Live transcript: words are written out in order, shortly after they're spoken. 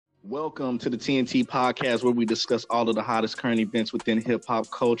Welcome to the TNT podcast, where we discuss all of the hottest current events within hip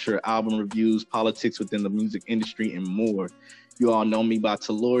hop culture, album reviews, politics within the music industry, and more. You all know me by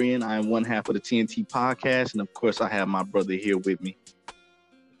Tellurian. I am one half of the TNT podcast, and of course, I have my brother here with me.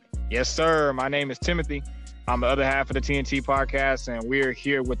 Yes, sir. My name is Timothy. I'm the other half of the TNT podcast, and we're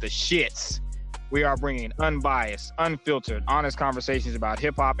here with the shits. We are bringing unbiased, unfiltered, honest conversations about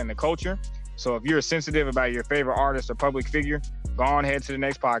hip hop and the culture. So if you're sensitive about your favorite artist or public figure, go on ahead to the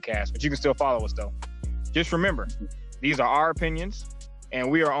next podcast, but you can still follow us though. Just remember, these are our opinions,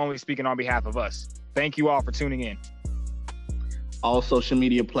 and we are only speaking on behalf of us. Thank you all for tuning in. All social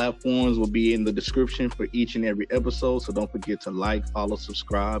media platforms will be in the description for each and every episode, so don't forget to like, follow,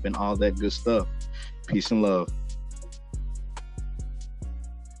 subscribe, and all that good stuff. Peace and love.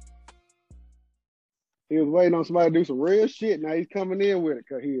 He was waiting on somebody to do some real shit. Now he's coming in with it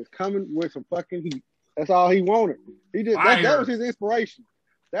because he is coming with some fucking heat. That's all he wanted. He just that was his inspiration.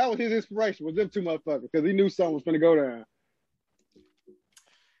 That was his inspiration, was them two motherfuckers, because he knew something was finna go down.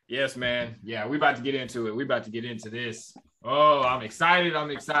 Yes, man. Yeah, we about to get into it. We about to get into this. Oh, I'm excited. I'm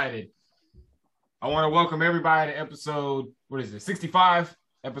excited. I want to welcome everybody to episode, what is it, 65?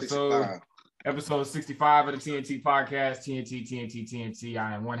 Episode 65 of the TNT podcast, TNT.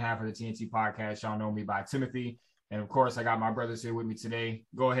 I am one half of the TNT podcast. Y'all know me by Timothy. And of course, I got my brothers here with me today.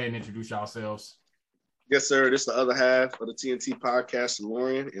 Go ahead and introduce yourselves. Yes, sir. This is the other half of the TNT podcast,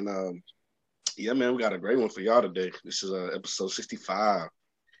 Lauren. And yeah, man, we got a great one for y'all today. This is episode 65.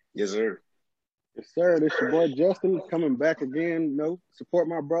 Yes, sir. Yes, sir. This your boy Justin coming back again. You know, support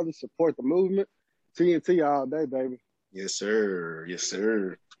my brothers, support the movement. TNT all day, baby. Yes, sir. Yes,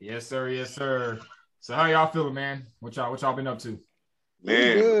 sir. Yes, sir. Yes, sir. So how y'all feeling, man? What y'all been up to?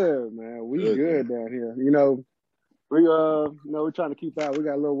 Man, we good, man. We good down here. You know, we're trying to keep out. We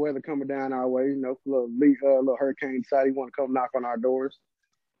got a little weather coming down our way. You know, little hurricane decided he want to come knock on our doors,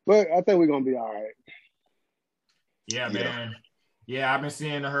 but I think we're gonna be all right. Yeah, man. Yeah, I've been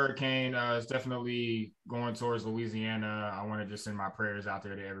seeing the hurricane. It's definitely going towards Louisiana. I want to just send my prayers out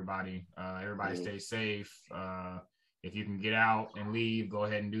there to everybody. Everybody stay safe. If you can get out and leave, go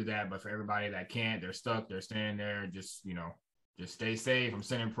ahead and do that. But for everybody that can't, they're stuck, they're staying there. Just stay safe. I'm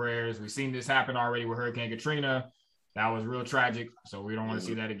sending prayers. We've seen this happen already with Hurricane Katrina. That was real tragic. So we don't want to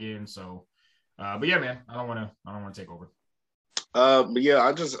see that again. So, but yeah, man, I don't want to take over. But yeah,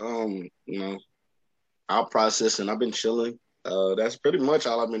 I just out processing. I've been chilling. That's pretty much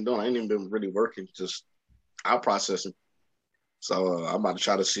all I've been doing. I ain't even been really working, just out processing. So I'm about to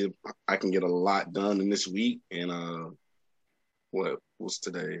try to see if I can get a lot done in this week. And what's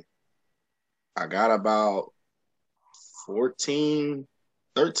today? I got about 13,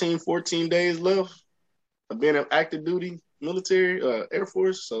 14 days left of being an active duty military, Air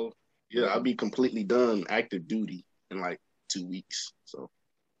Force. So yeah, I'll be completely done active duty in like 2 weeks. So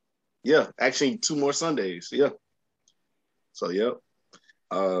yeah, actually 2 more Sundays. Yeah. So yeah.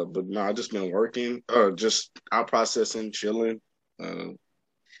 But no, I just been working, just out processing, chilling,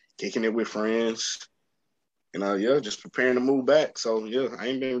 kicking it with friends, and just preparing to move back. So yeah, I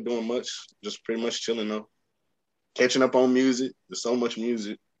ain't been doing much, just pretty much chilling though. Catching up on music. There's so much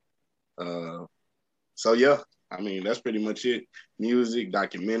music. So yeah, I mean that's pretty much it. Music,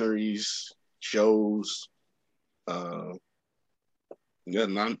 documentaries, shows,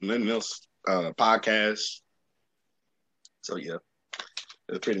 nothing else. Podcasts. So yeah,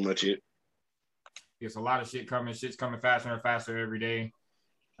 that's pretty much it. It's a lot of shit coming. Shit's coming faster and faster every day.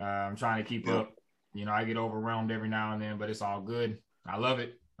 I'm trying to keep up. You know, I get overwhelmed every now and then, but it's all good. I love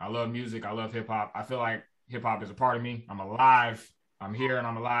it. I love music. I love hip hop. I feel like hip hop is a part of me. I'm alive. I'm here and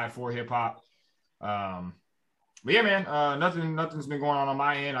I'm alive for hip hop. But yeah, man, nothing's been going on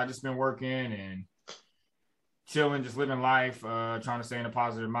my end. I just been working and chilling, just living life, trying to stay in a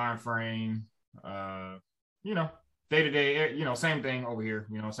positive mind frame. Day to day, same thing over here,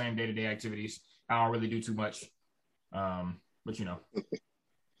 same day-to-day activities. I don't really do too much. But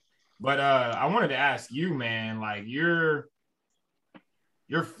I wanted to ask you, man, like you're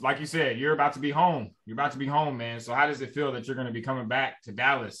like you said, you're about to be home. You're about to be home, man. So how does it feel that you're going to be coming back to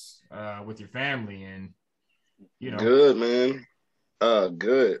Dallas with your family and, Good, man.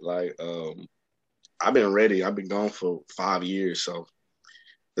 Good. Like, I've been ready. I've been gone for 5 years. So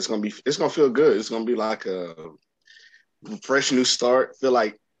it's going to feel good. It's going to be like a fresh new start. Feel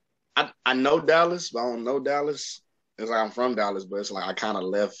like I know Dallas, but I don't know Dallas. It's like I'm from Dallas, but it's like I kind of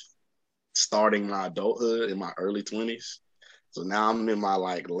left starting my adulthood in my early 20s. So now I'm in my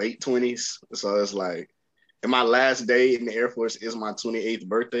like late 20s. So it's like, and my last day in the Air Force is my 28th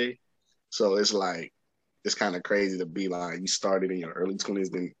birthday. So it's like, it's kind of crazy to be like, you started in your early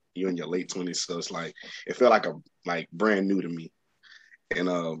 20s, then you're in your late 20s. So it's like, it felt like brand new to me. And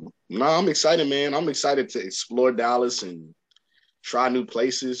no, I'm excited, man. I'm excited to explore Dallas and try new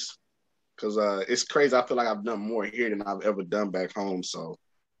places because it's crazy. I feel like I've done more here than I've ever done back home. So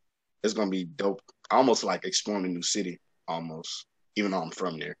it's gonna be dope. Almost like exploring a new city, almost, even though I'm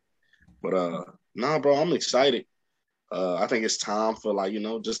from there. But nah, bro, I'm excited. I think it's time for like,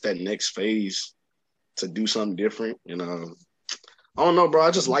 just that next phase to do something different. And I don't know, bro.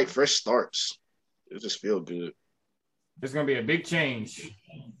 I just like fresh starts. It just feels good. It's gonna be a big change.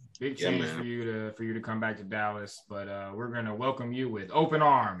 Big change for you to come back to Dallas. But we're gonna welcome you with open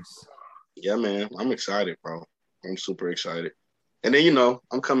arms. Yeah, man. I'm excited, bro. I'm super excited. And then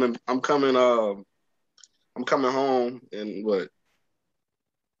I'm coming home in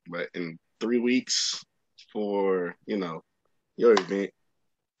in 3 weeks for, your event,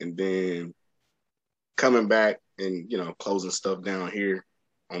 and then coming back and, closing stuff down here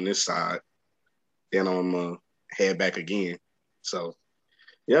on this side. Then I'm head back again. So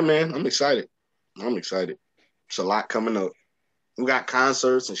yeah, man, I'm excited. It's a lot coming up. We got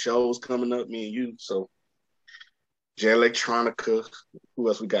concerts and shows coming up, me and you. So J Electronica. Who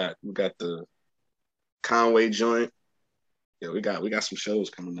else we got? We got the Conway joint. Yeah, we got some shows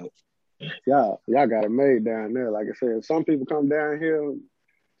coming up. Y'all got it made down there. Like I said, some people come down here,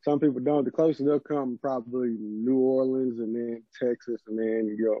 some people don't. The closest they'll come probably New Orleans and then Texas and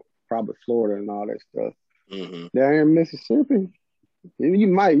then probably Florida and all that stuff. Mm-hmm. Down in Mississippi, you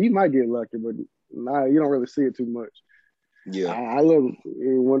might get lucky, but nah, you don't really see it too much. Yeah, I love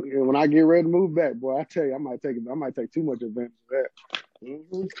when I get ready to move back, boy. I tell you, I might take too much advantage of that.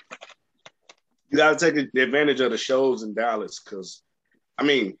 Mm-hmm. You gotta take advantage of the shows in Dallas, because I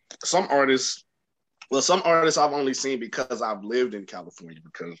mean, some artists I've only seen because I've lived in California,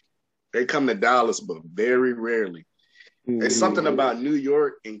 because they come to Dallas, but very rarely. Mm-hmm. There's something about New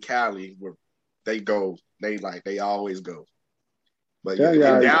York and Cali where they always go. But in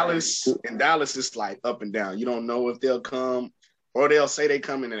Dallas, it's like up and down. You don't know if they'll come, or they'll say they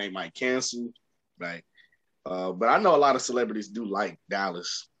coming and they might cancel, right? But I know a lot of celebrities do like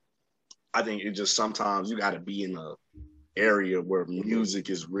Dallas. I think it just sometimes you got to be in a area where music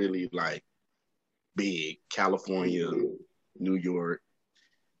is really like big. California, New York.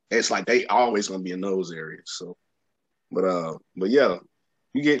 It's like they always gonna be in those areas. So, but yeah,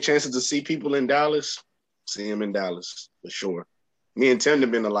 you get chances to see people in Dallas. See them in Dallas for sure. Me and Tim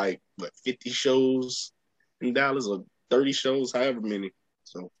have been to 50 shows in Dallas, or 30 shows, however many.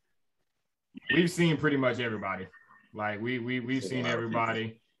 So we've seen pretty much everybody. Like we've seen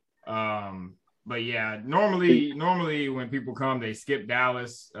everybody. But yeah, normally when people come, they skip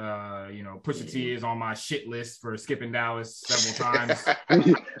Dallas. Pusha T is on my shit list for skipping Dallas several times. I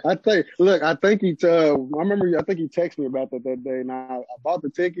think he texted me about that day, and I bought the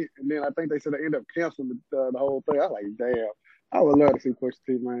ticket, and then I think they said they ended up canceling the whole thing. I was like, damn. I would love to see Pusha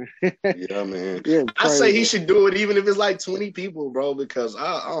T, man. Yeah, man. I say he should do it even if it's like 20 people, bro, because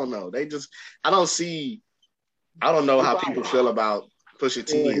I don't know. I don't know how people feel about Pusha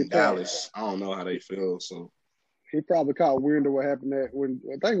T in Dallas. I don't know how they feel. So he probably caught wind of what happened when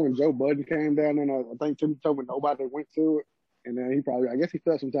Joe Budden came down, and I think Tim told me nobody went to it. And then I guess he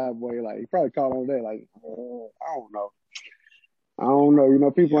felt some type of way. Like, he probably caught on there, like, I don't know.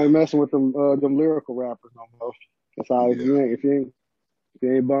 People ain't messing with them lyrical rappers no more. That's how if you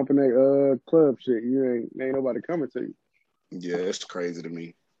ain't bumping that club shit, ain't nobody coming to you. Yeah, it's crazy to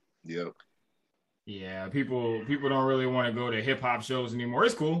me. Yep. Yeah, people don't really want to go to hip hop shows anymore.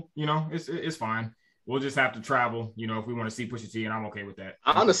 It's cool, it's fine. We'll just have to travel, if we want to see Pusha T, and I'm okay with that.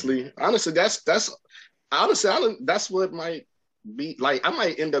 Honestly, that's what might be like. I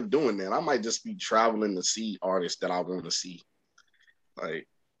might end up doing that. I might just be traveling to see artists that I want to see. Like,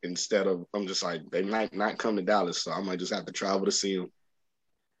 instead of, I'm just like, they might not come to Dallas, so I might just have to travel to see them.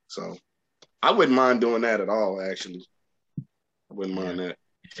 So I wouldn't mind doing that at all, actually. I wouldn't mind that.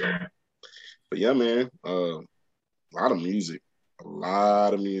 So, but yeah, man, a lot of music. A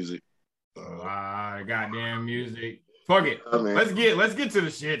lot of goddamn music. Fuck it. Let's get to the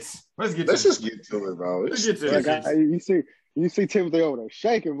shits. Let's get to it, bro. Let's get to the shits. You see Timothy over there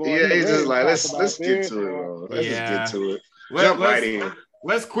shaking, boy. Yeah, he's just like, let's get to it, bro. Let's just get to it. Jump right in.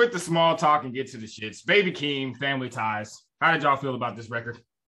 Let's quit the small talk and get to the shits. Baby Keem, Family Ties. How did y'all feel about this record?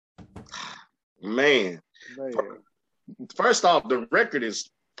 Man. First off, the record is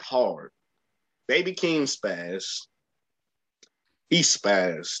hard. Baby Keem spazzed. He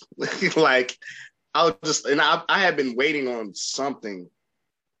spazzed. Like, I had been waiting on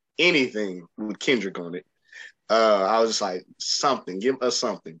anything with Kendrick on it. I was just like, give us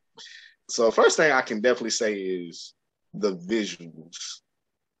something. So first thing I can definitely say is the visuals.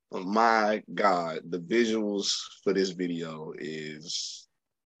 Oh my God, the visuals for this video is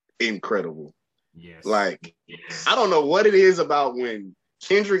incredible. Yes. Like, I don't know what it is about when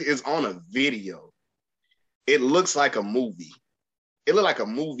Kendrick is on a video. It looks like a movie. It looks like a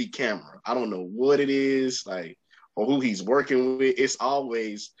movie camera. I don't know what it is, like, or who he's working with. It's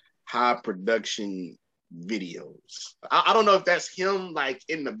always high production videos. I don't know if that's him, like,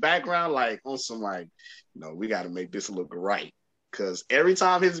 in the background, like, on some, like, we got to make this look right. Because every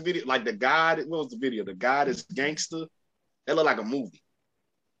time his video, like, The God, what was the video? The God is Gangster. It looked like a movie.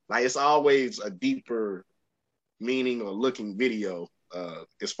 Like, it's always a deeper meaning or looking video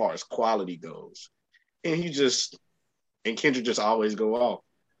as far as quality goes. And Kendrick just always go off.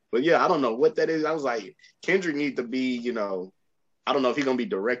 But yeah, I don't know what that is. I was like, Kendrick need to be, I don't know if he's going to be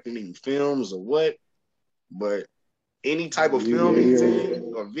directing any films or what, but any type of film he's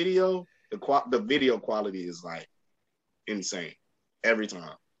in or video, the video quality is like insane every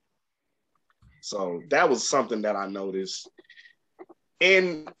time. So that was something that I noticed.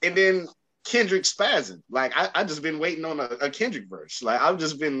 And then Kendrick spazzing. Like, I just been waiting on a Kendrick verse. Like, I've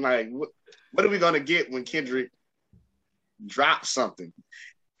just been like, what are we going to get when Kendrick drops something?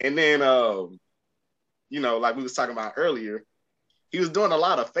 And then, like we was talking about earlier, he was doing a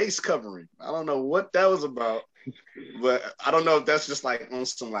lot of face covering. I don't know what that was about, but I don't know if that's just like on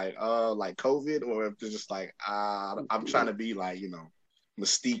some like COVID, or if it's just like, I'm trying to be like,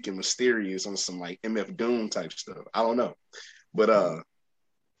 mystique and mysterious on some like MF Doom type stuff. I don't know. But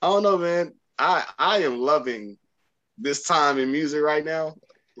I don't know, man. I am loving this time in music right now.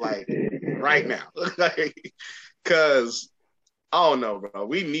 Like, right now. Because, I don't know, bro.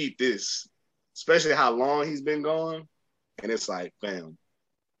 We need this. Especially how long he's been gone. And it's like, fam,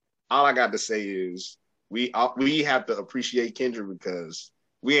 all I got to say is we have to appreciate Kendrick, because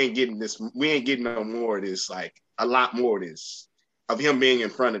we ain't getting no more of this, like a lot more of this, of him being in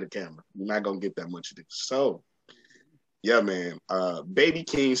front of the camera. We're not gonna get that much of this. So yeah, man. Baby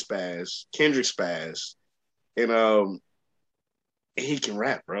King spaz, Kendrick spaz, and he can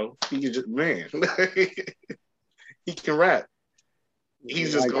rap, bro. He can just, man. He can rap.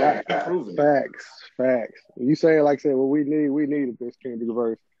 He's just going to improve it. Facts. You say, like I said, what we needed this Kendrick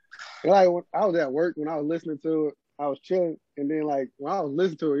verse. And like, when I was at work, when I was listening to it, I was chilling, and then like when I was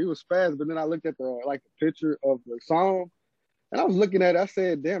listening to it, he was spaz. But then I looked at the picture of the song, and I was looking at it. I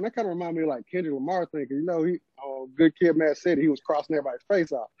said, "Damn, that kind of reminded me of like Kendrick Lamar thing." Cause he, Good Kid, Mad City, he was crossing everybody's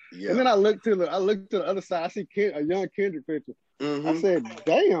face off. Yeah. And then I looked to the other side. I see a young Kendrick picture. Mm-hmm. I said,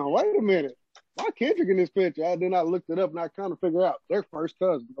 "Damn, wait a minute. Why Kendrick in this picture?" Then I looked it up, and I kind of figured out they're first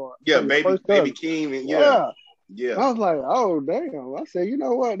cousins. Yeah, Baby King, and yeah. I was like, oh damn. I said, you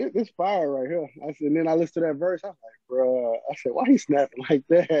know what? This fire right here. I said, and then I listened to that verse. I was like, bro. I said, why he snapping like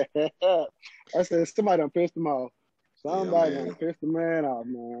that? I said, somebody done pissed him off. Somebody done pissed the man off,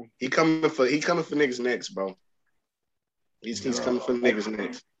 man. He coming for niggas next, bro. He's coming for niggas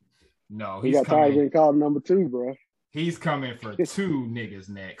next. No, he got tired of being called number 2, bro. He's coming for 2 niggas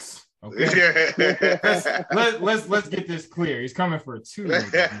next. Okay, let's get this clear. He's coming for 2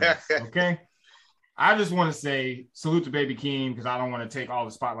 niggas next. Okay. I just want to say salute to Baby Keem, because I don't want to take all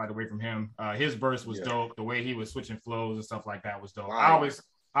the spotlight away from him. His verse was dope. The way he was switching flows and stuff like that was dope. Wow.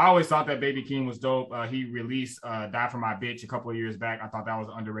 I always thought that Baby Keem was dope. He released Die For My Bitch a couple of years back. I thought that was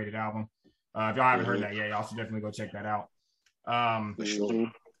an underrated album. If y'all haven't heard that yet, y'all should definitely go check that out. For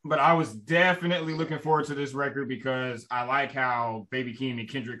sure. But I was definitely looking forward to this record, because I like how Baby Keem and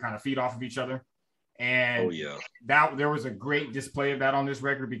Kendrick kind of feed off of each other. And there was a great display of that on this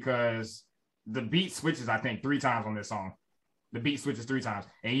record, because the beat switches, I think, 3 times on this song. The beat switches 3 times.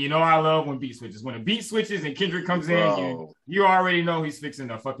 And I love when beat switches. When a beat switches and Kendrick comes in, you already know he's fixing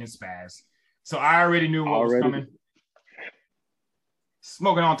the fucking spaz. So I already knew what was coming.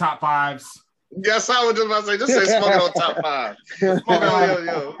 Smoking on top 5s. Yes, I was just about to say, just say smoking on top 5.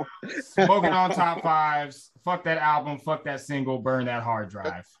 Smoking on top 5s. Fuck that album. Fuck that single. Burn that hard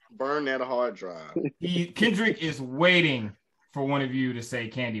drive. Burn that hard drive. Kendrick is waiting for one of you to say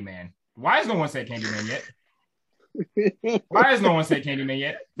Candyman. Why has no one said Candyman yet? Why has no one said Candyman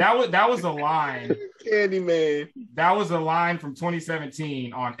yet? That was a line. Candyman. That was a line from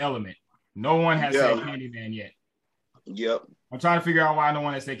 2017 on Element. No one has said Candyman yet. Yep. I'm trying to figure out why no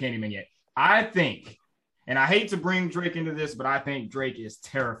one has said Candyman yet. I think, and I hate to bring Drake into this, but I think Drake is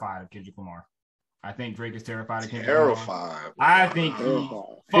terrified of Kendrick Lamar. I think Drake is terrified of Kendrick Lamar. I think he's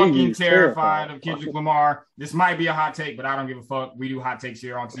fucking terrified of Kendrick Lamar. This might be a hot take, but I don't give a fuck. We do hot takes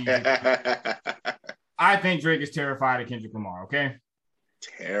here on TV. I think Drake is terrified of Kendrick Lamar, okay?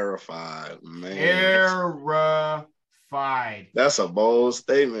 Terrified, man. certified. That's a bold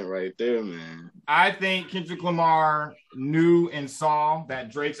statement right there, man. I think Kendrick Lamar knew and saw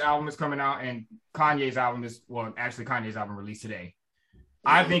that Drake's album is coming out and Kanye's album Kanye's album released today.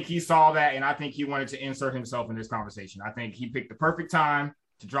 I think he saw that, and I think he wanted to insert himself in this conversation. I think he picked the perfect time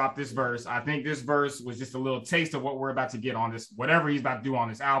to drop this verse. I think this verse was just a little taste of what we're about to get on this, whatever he's about to do on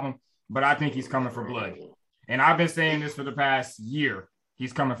this album. But I think he's coming for blood. And I've been saying this for the past year.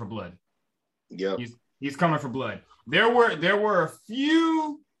 He's coming for blood. Yep. He's coming for blood. There were a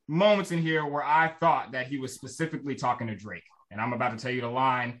few moments in here where I thought that he was specifically talking to Drake. And I'm about to tell you the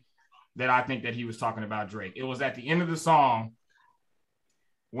line that I think that he was talking about Drake. It was at the end of the song.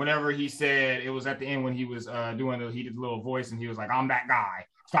 Whenever he said, it was at the end when he was he did the little voice and he was like, I'm that guy.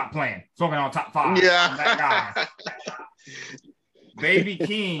 Stop playing. Smoking on top 5. Yeah. I'm that guy. Baby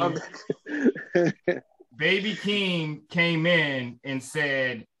Keem came in and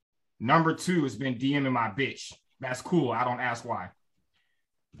said, number 2 has been DMing my bitch. That's cool. I don't ask why.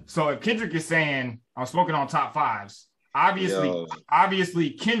 So if Kendrick is saying, I'm smoking on top 5s, obviously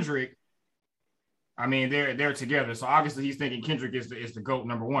Kendrick, I mean, they're together. So obviously he's thinking Kendrick is the GOAT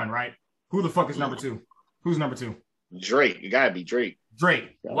number 1, right? Who the fuck is number 2? Who's number 2? Drake. You gotta be Drake.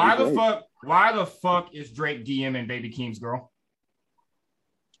 Drake. Why the fuck is Drake DMing Baby Keem's girl?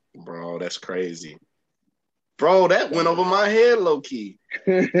 Bro, that's crazy. Bro, that went over my head low key.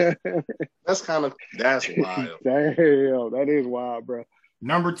 That's wild. Damn, that is wild, bro.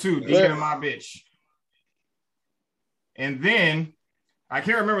 Number 2, DMing my bitch. And then I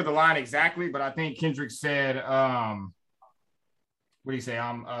can't remember the line exactly, but I think Kendrick said, what do you say?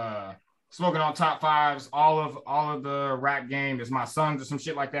 I'm smoking on top 5s. All of the rap game is my sons or some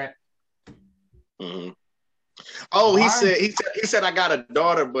shit like that. Mm-hmm. Oh, he said I got a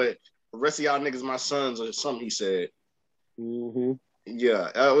daughter, but the rest of y'all niggas my sons or something. He said. Mm-hmm. Yeah,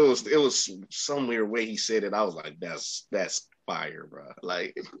 it was some weird way he said it. I was like, that's fire, bro.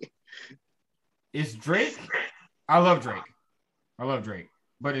 Like, is Drake? I love Drake.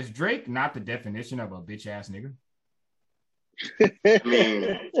 But is Drake not the definition of a bitch ass nigga? I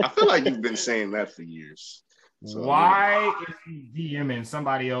mean, I feel like you've been saying that for years. So, why is he DMing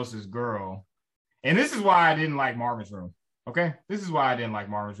somebody else's girl? And this is why I didn't like Marvin's Room. Okay? This is why I didn't like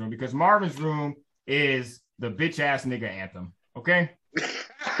Marvin's Room, because Marvin's Room is the bitch ass nigga anthem. Okay?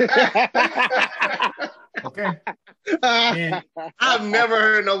 Okay. And I've never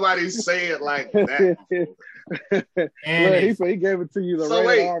heard nobody say it like that. And he gave it to you the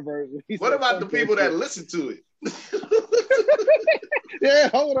rated R version. What about the people that listen to it? Yeah,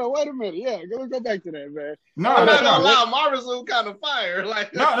 hold on, wait a minute. Yeah, let's go back to that, man. No, I'm not gonna lie, Marvin's Room kind of fire.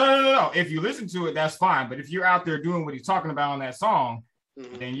 Like, no. If you listen to it, that's fine. But if you're out there doing what he's talking about on that song,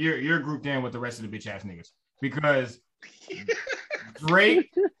 then you're grouped in with the rest of the bitch ass niggas. Because Drake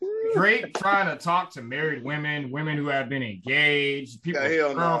trying to talk to married women who have been engaged, people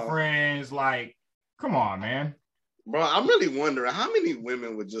with girlfriends, like, come on, man. Bro, I'm really wondering how many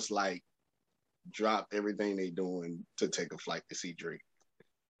women would just like drop everything they doing to take a flight to see Drake.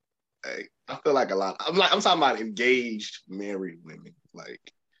 Like, I feel like a lot. I'm talking about engaged married women. Like,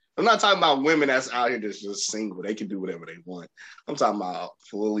 I'm not talking about women that's out here just single. They can do whatever they want. I'm talking about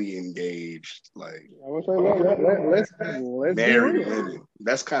fully engaged, like let's married women.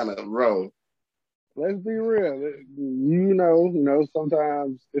 That's kind of bro. Let's be real. You know,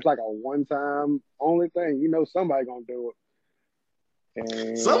 sometimes it's like a one-time only thing. You know, somebody gonna do it.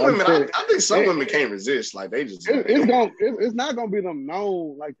 And some women, I think some women can't resist. Like they just, it's not gonna be them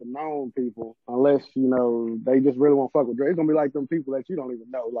known, like the known people, unless you know they just really want to fuck with Drake. It's gonna be like them people that you don't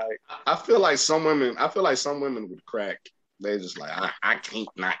even know. Like I feel like some women would crack. They just like I can't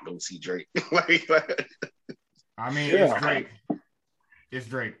not go see Drake. like I mean, yeah. It's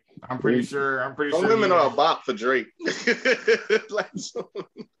Drake. I'm pretty sure. Some women are a bop for Drake. Like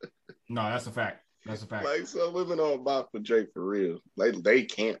no, that's a fact. That's a fact. Like some women are a bop for Drake for real. Like they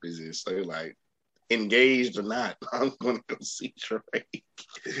can't resist. They're like, engaged or not, I'm gonna go see Drake.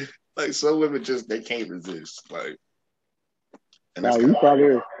 Like some women they can't resist. Like, and no,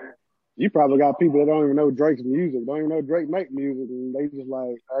 you probably got people that don't even know Drake's music, don't even know Drake make music, and they just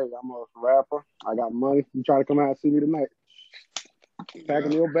like, hey, I'm a rapper. I got money. You try to come out and see me tonight.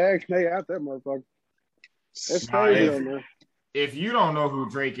 Packing your bags, they out there, motherfucker. That's crazy, man. If you don't know who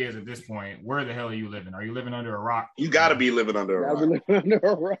Drake is at this point, where the hell are you living? Are you living under a rock? You gotta be living under a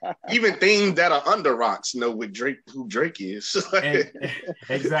rock. Even things that are under rocks know who Drake is.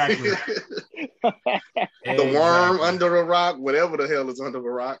 Exactly. The worm under a rock, whatever the hell is under a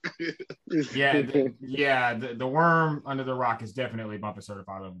rock. The worm under the rock is definitely bumper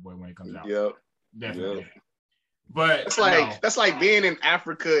certified Lover Boy when it comes out. Yep. Definitely. Yep. But that's like being in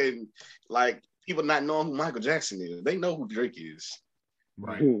Africa and like people not knowing who Michael Jackson is. They know who Drake is.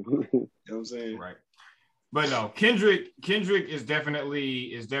 Right. You know what I'm saying? Right. But no, Kendrick is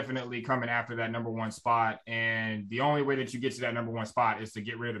definitely coming after that number one spot. And the only way that you get to that number one spot is to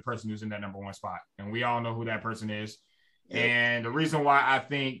get rid of the person who's in that number one spot. And we all know who that person is. Yep. And the reason why I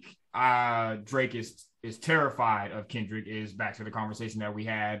think Drake is terrified of Kendrick is back to the conversation that we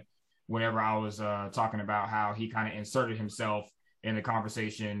had whenever I was talking about how he kind of inserted himself in the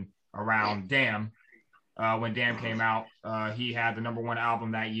conversation around Damn. When Damn came out, he had the number one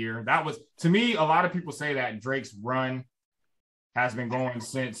album that year. That was, to me, a lot of people say that Drake's run has been going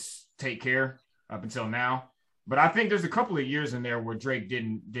since Take Care up until now. But I think there's a couple of years in there where Drake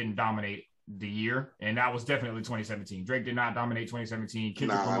didn't dominate the year, and that was definitely 2017. Drake did not dominate 2017.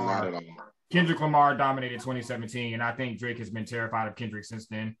 Kendrick Lamar dominated 2017, and I think Drake has been terrified of Kendrick since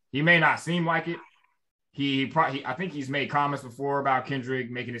then. He may not seem like it. I think he's made comments before about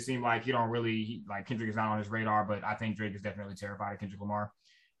Kendrick, making it seem like like Kendrick is not on his radar, but I think Drake is definitely terrified of Kendrick Lamar.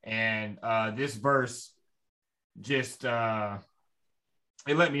 And this verse just it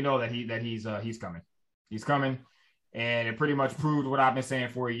let me know that he's coming. He's coming, and it pretty much proved what I've been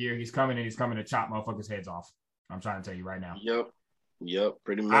saying for a year. He's coming, and he's coming to chop motherfuckers' heads off. I'm trying to tell you right now. Yep,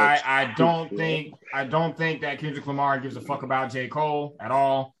 pretty much. I don't think that Kendrick Lamar gives a fuck about J. Cole at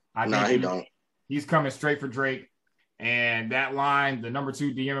all. He don't. He's coming straight for Drake, and that line, the number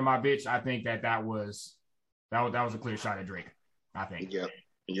 2 DMing my bitch, I think that was a clear shot at Drake. I think.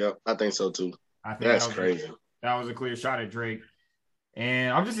 Yep, I think so too. I think that's crazy. That was a clear shot at Drake,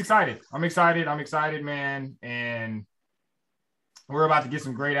 and I'm just excited. I'm excited, man. And we're about to get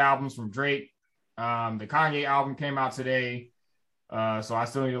some great albums from Drake. The Kanye album came out today. So I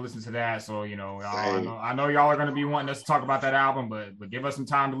still need to listen to that. So, I know y'all are going to be wanting us to talk about that album, but give us some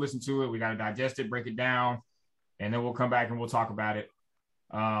time to listen to it. We got to digest it, break it down, and then we'll come back and we'll talk about it.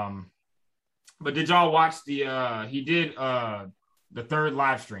 But did y'all watch he did the third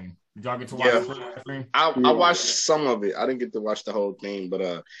live stream? Did y'all get to watch the third live stream? I watched some of it. I didn't get to watch the whole thing,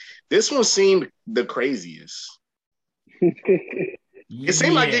 but this one seemed the craziest. It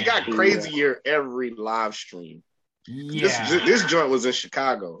seemed like it got crazier every live stream. Yeah, this joint was in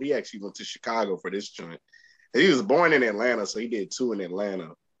Chicago. He actually went to Chicago for this joint. He was born in Atlanta, so he did 2 in Atlanta,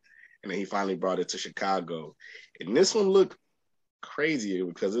 and then he finally brought it to Chicago. And this one looked crazier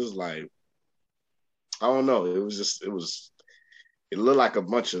because it was like, I don't know. It looked like a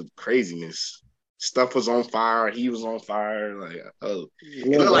bunch of craziness. Stuff was on fire. He was on fire. It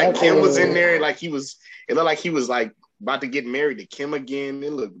looked like Kim was in there. It looked like he was like about to get married to Kim again.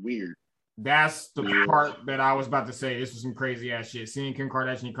 It looked weird. That's the part that I was about to say. This was some crazy ass shit. Seeing Kim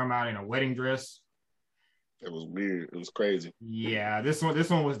Kardashian come out in a wedding dress. It was weird. It was crazy. Yeah, this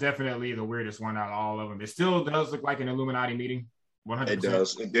one was definitely the weirdest one out of all of them. It still does look like an Illuminati meeting. 100%. It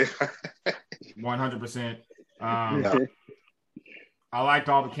does. It did. 100%. I liked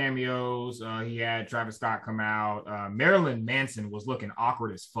all the cameos. He had Travis Scott come out. Marilyn Manson was looking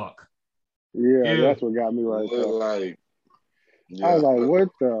awkward as fuck. Yeah, that's what got me right there. I was like, what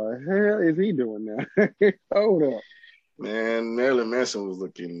the hell is he doing now? Hold up. Man, Marilyn Manson was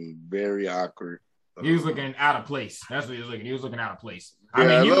looking very awkward. He was looking out of place. That's what he was looking. He was looking out of place. Yeah, I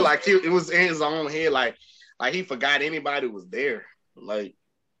mean, it looked like it was in his own head, like he forgot anybody was there. Like,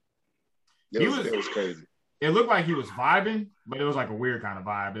 it was crazy. It looked like he was vibing, but it was like a weird kind of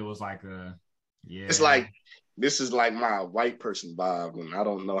vibe. It was like It's like, this is like my white person vibe, and I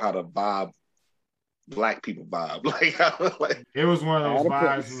don't know how to vibe Black people vibe. Like it was one of those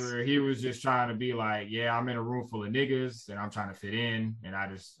vibes where he was just trying to be like, yeah, I'm in a room full of niggas and I'm trying to fit in, and I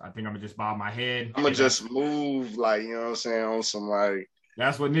think I'm gonna just bob my head. I'm gonna just move, like, you know what I'm saying, on some like,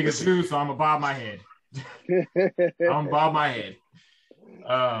 that's what niggas do, so I'm gonna bob my head. I'm gonna bob my head.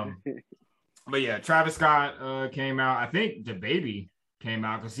 But yeah, Travis Scott came out. I think DaBaby came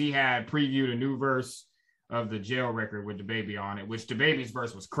out because he had previewed a new verse of the Jail record with DaBaby on it, which DaBaby's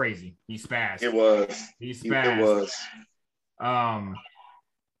verse was crazy. He spazzed. It was. He spazzed. It was. I'm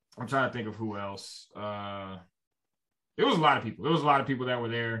trying to think of who else. It was a lot of people. There was a lot of people that were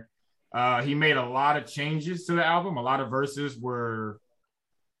there. He made a lot of changes to the album. A lot of verses were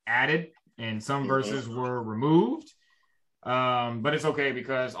added and some verses were removed. But it's okay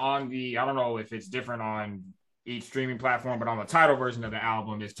because I don't know if it's different on each streaming platform, but on the title version of the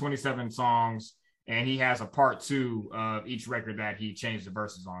album, it's 27 songs. And he has a part 2 of each record that he changed the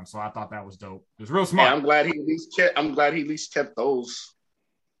verses on. So I thought that was dope. It was real smart. Yeah, I'm glad he at least kept those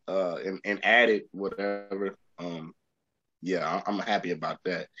and added whatever. Yeah, I'm happy about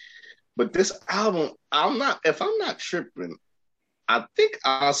that. But this album, if I'm not tripping, I think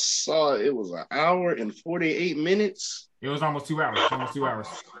I saw it was 1 hour and 48 minutes. It was almost 2 hours.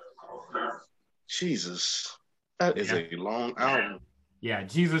 Jesus, that is a long album. Yeah,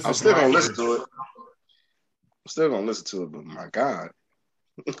 Jesus. I'm still gonna listen to it. I'm still gonna listen to it, but my God.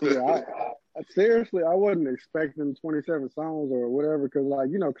 Yeah, seriously, I wasn't expecting 27 songs or whatever, because like,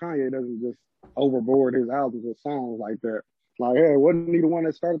 you know, Kanye doesn't just overboard his albums with songs like that. Like, hey, wasn't he the one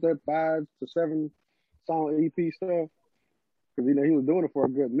that started that 5 to 7 song EP stuff? Because, you know, he was doing it for a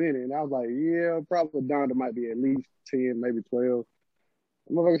good minute, and I was like, yeah, probably Donda might be at least 10, maybe 12.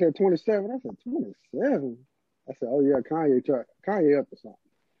 The motherfucker said 27. I said 27. I said, oh yeah, Kanye up or something.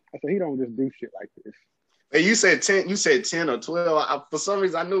 I said, he don't just do shit like this. Hey, you said 10. You said 10 or 12. For some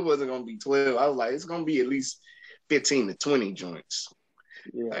reason, I knew it wasn't gonna be 12. I was like, it's gonna be at least 15 to 20 joints.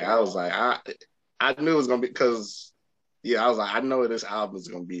 Yeah. Like, I was like, I knew it was gonna be, because I was like, I know this album is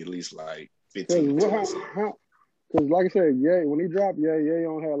gonna be at least like 15. Because like I said, Ye, when he dropped Ye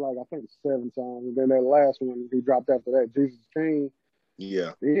only had like, I think 7 songs. And then that last one he dropped after that, Jesus King.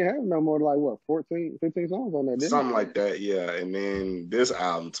 Yeah. He didn't have no more than like, what, 14, 15 songs on that, didn't Something like that, yeah. And then this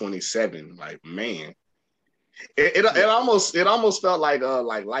album, 27, like, man. It almost felt like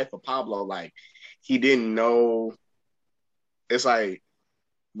Life of Pablo, like he didn't know. It's like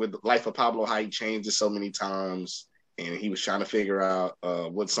with Life of Pablo, how he changed it so many times, and he was trying to figure out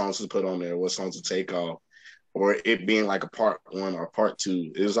what songs to put on there, what songs to take off, or it being like a part 1 or part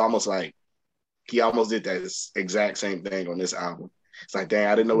 2. It was almost like he almost did that exact same thing on this album. It's like, dang,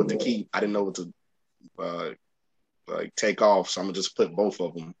 I didn't know what to keep, I didn't know what to like take off, so I'm gonna just put both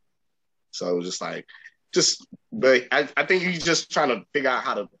of them. So it was just like. But I think he's just trying to figure out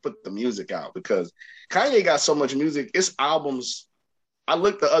how to put the music out, because Kanye got so much music. It's albums. I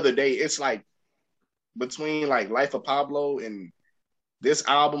looked the other day. It's like between like Life of Pablo and this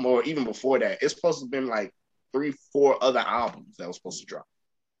album, or even before that, it's supposed to have been like 3-4 other albums that was supposed to drop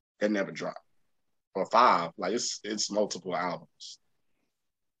that never dropped, or 5. Like it's multiple albums.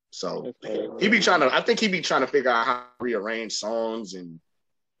 So he be trying to. I think he be trying to figure out how to rearrange songs and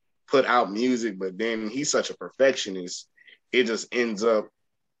put out music, but then he's such a perfectionist, it just ends up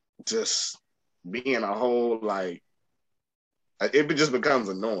just being a whole, like, it just becomes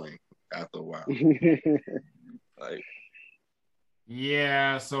annoying after a while. Like,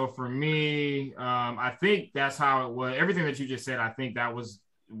 yeah, so for me, I think that's how it was. Everything that you just said, I think that was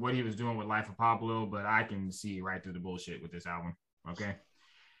what he was doing with Life of Pablo, but I can see right through the bullshit with this album. Okay.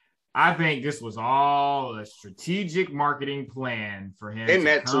 I think this was all a strategic marketing plan for him and to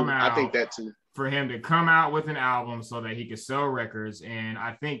that come too. out. I think that too. For him to come out with an album so that he could sell records. And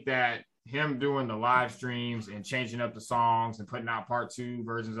I think that him doing the live streams and changing up the songs and putting out part 2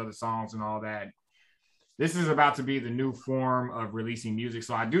 versions of the songs and all that, this is about to be the new form of releasing music.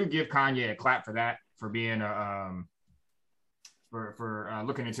 So I do give Kanye a clap for that, for being for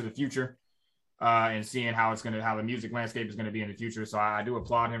looking into the future. And seeing how the music landscape is going to be in the future. So I do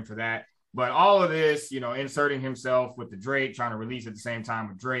applaud him for that. But all of this, inserting himself with the Drake, trying to release at the same time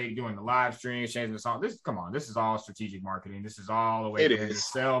with Drake, doing the live streams, changing the song. This is all strategic marketing. This is all a way for him to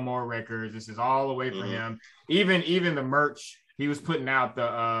sell more records. This is all a way for him. Even the merch, he was putting out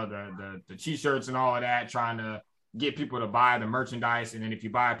the t-shirts and all of that, trying to get people to buy the merchandise. And then if you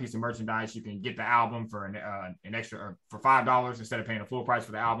buy a piece of merchandise, you can get the album for an extra, for $5 instead of paying a full price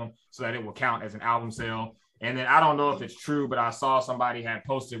for the album, so that it will count as an album sale. And then I don't know if it's true, but I saw somebody had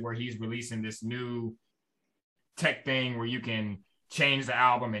posted where he's releasing this new tech thing where you can change the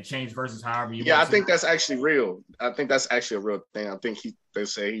album and change verses however you want. Yeah, I think that's actually real. I think that's actually a real thing. I think they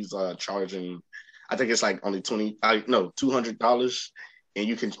say he's charging, I think it's like only $200, and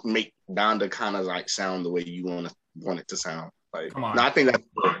you can make Donda kind of like sound the way you want it to sound. Like, come on. No, I think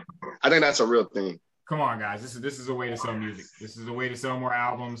that's a real thing. Come on, guys. This is a way to sell music. This is a way to sell more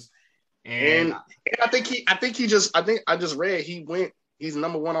albums. And I just read he's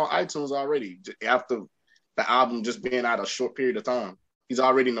number 1 on iTunes already after the album just being out a short period of time. He's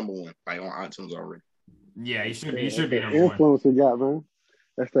already number 1, like, on iTunes already. Yeah, he should be number 1. Influence he got, man.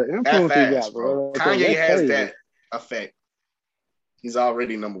 That's the influence he got, bro. Kanye has that effect. He's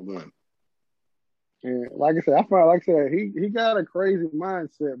already number 1. And like I said, he got a crazy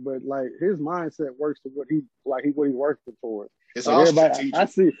mindset, but like his mindset works to what he's working towards. It's like all strategic.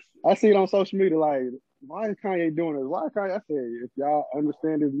 I see it on social media. Like, why is Kanye doing this? Why is Kanye? I said, if y'all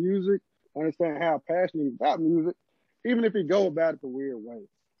understand his music, understand how passionate he's about music, even if he go about it the weird way,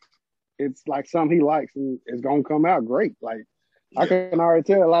 it's like something he likes and it's gonna come out great. Like, I can already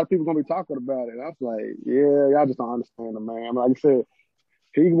tell a lot of people gonna be talking about it. I was like, yeah, y'all just don't understand the man. Like I said,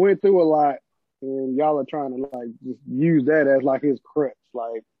 he went through a lot. And y'all are trying to like just use that as like his crutch.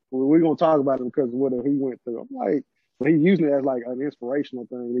 Like, we're gonna talk about it because of what he went through. I'm like, but he's using it as like an inspirational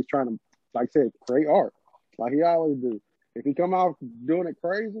thing. He's trying to, like I said, create art, like he always do. If he come out doing it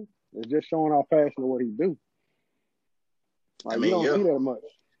crazy, It's just showing how passionate what he do. Like, you don't see that much.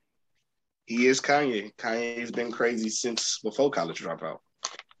 He is Kanye. Kanye's been crazy since before College Dropout.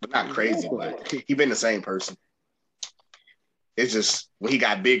 But not crazy, but he been the same person. It's just when he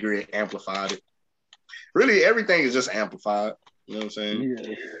got bigger, it amplified it. Really, everything is just amplified. You know what I'm saying?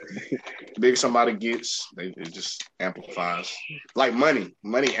 Yeah. Big somebody gets, it just amplifies. Like money.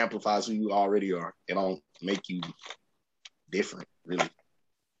 Money amplifies who you already are. It don't make you different, really.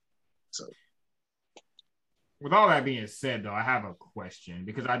 So, with all that being said, though, I have a question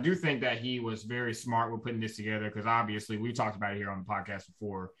because I do think that he was very smart with putting this together because obviously we talked about it here on the podcast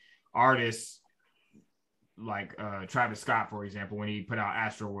before. Artists like Travis Scott, for example, when he put out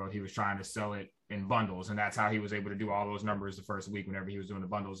Astroworld, he was trying to sell it in bundles, and that's how he was able to do all those numbers the first week whenever he was doing the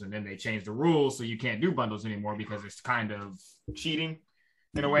bundles. And then they changed the rules so you can't do bundles anymore because it's kind of cheating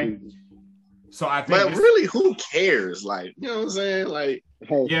in a way. So I think, but really, who cares? Like, you know what I'm saying? Like,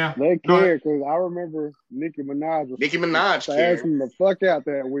 hey, yeah, they care because I remember Nicki Minaj spazzing the fuck out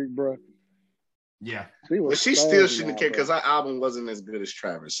that week, bro. Yeah, she still shouldn't care because her album wasn't as good as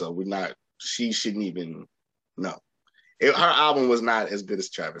Travis, so she shouldn't even know. Her album was not as good as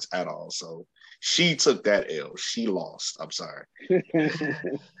Travis at all, so she took that L. She lost. I'm sorry.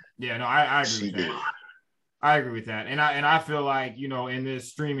 Yeah, no, I agree with that. I agree with that, and I feel like, you know, in this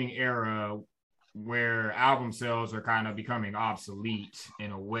streaming era where album sales are kind of becoming obsolete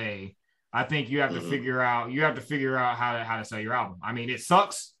in a way, I think you have to figure out how to sell your album. I mean, it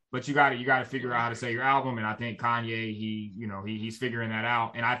sucks, but you got to figure out how to sell your album. And I think Kanye, he's figuring that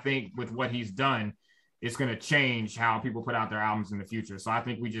out. And I think with what he's done, it's going to change how people put out their albums in the future. So I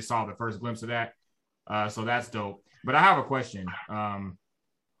think we just saw the first glimpse of that. So that's dope. But I have a question.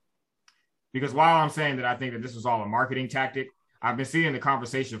 Because while I'm saying that I think that this was all a marketing tactic, I've been seeing the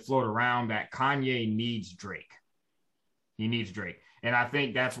conversation float around that Kanye needs Drake. He needs Drake. And I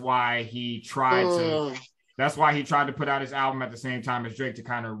think that's why he tried to put out his album at the same time as Drake to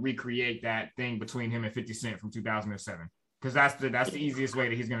kind of recreate that thing between him and 50 Cent from 2007. Because that's the easiest way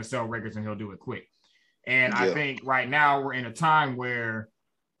that he's going to sell records, and he'll do it quick. And I think right now we're in a time where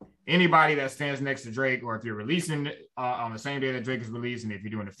anybody that stands next to Drake, or if you're releasing on the same day that Drake is released, and if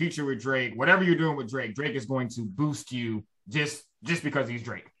you're doing a feature with Drake, whatever you're doing with Drake, Drake is going to boost you just because he's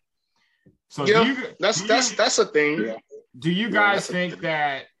Drake. So that's a thing. Yeah. Do you guys think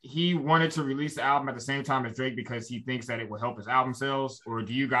that he wanted to release the album at the same time as Drake because he thinks that it will help his album sales, or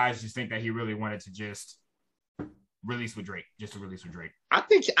do you guys just think that he really wanted to just release with Drake, just to release with Drake? I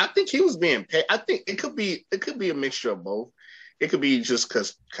think he was being paid. I think it could be a mixture of both. It could be just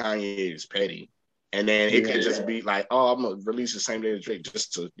because Kanye is petty, and then it could just be like, oh, I'm gonna release the same day as Drake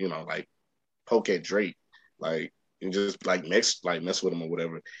just to, you know, like poke at Drake, like, and just like mess with him or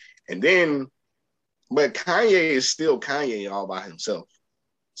whatever. And then, but Kanye is still Kanye all by himself.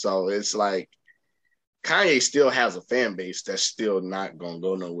 So it's like Kanye still has a fan base that's still not gonna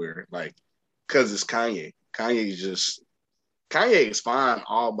go nowhere, like, because it's Kanye. Kanye is fine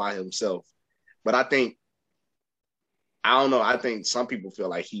all by himself. But I don't know. I think some people feel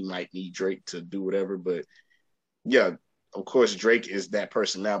like he might need Drake to do whatever. But yeah, of course, Drake is that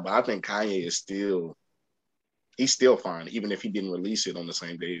person now. But I think Kanye is still fine, even if he didn't release it on the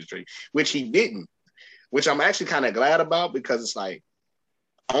same day as Drake, which he didn't, which I'm actually kind of glad about, because it's like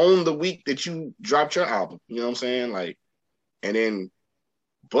on the week that you dropped your album, you know what I'm saying? Like, and then,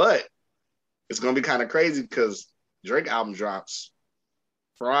 but it's going to be kind of crazy because Drake album drops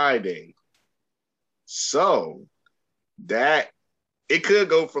Friday. So that it could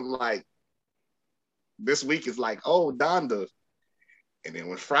go from like this week is like, oh, Donda. And then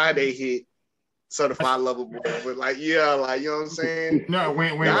when Friday hit, Certified Lover Boy was like, yeah, like, you know what I'm saying? No,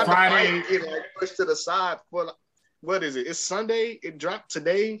 when Friday get like pushed to the side for like, what is it? It's Sunday. It dropped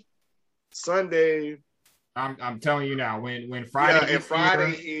today. Sunday. I'm telling you now, when Friday hits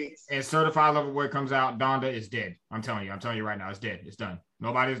and Certified Lover Boy comes out, Donda is dead. I'm telling you right now, it's dead. It's done.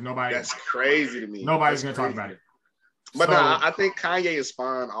 Nobody. That's crazy to me. Nobody's gonna talk about it. But so, no, I think Kanye is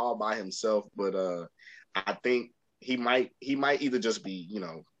fine all by himself. But I think he might either just be, you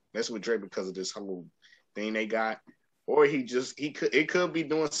know, messing with Drake because of this whole thing they got, or it could be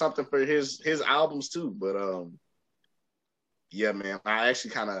doing something for his albums too. But yeah, man, I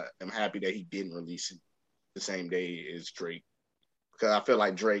actually kind of am happy that he didn't release it the same day as Drake, because I feel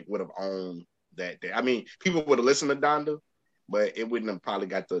like Drake would have owned that day. I mean, people would have listened to Donda, but it wouldn't have probably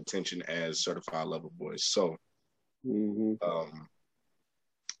got the attention as Certified Lover Boy. So,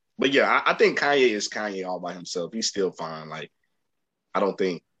 but yeah, I think Kanye is Kanye all by himself. He's still fine. Like, I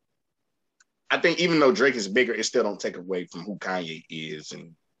think even though Drake is bigger, it still don't take away from who Kanye is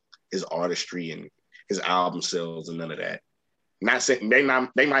and his artistry and his album sales and none of that. Not saying they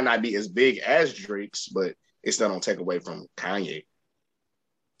might not be as big as Drake's, but it still don't take away from Kanye.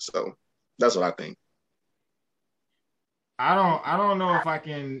 So that's what I think. I don't know if I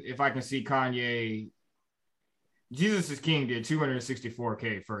can see Kanye. Jesus is King did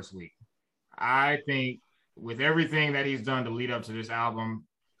 264K first week. I think with everything that he's done to lead up to this album,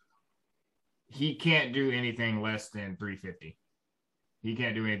 he can't do anything less than 350. He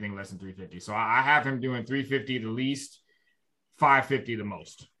can't do anything less than 350. So I have him doing 350 the least, 550 the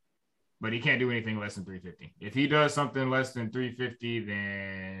most. But he can't do anything less than 350. If he does something less than 350,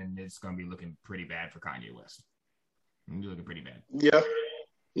 then it's going to be looking pretty bad for Kanye West. It's looking pretty bad.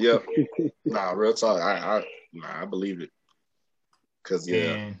 Yeah. Nah, real talk. I believe it. Because,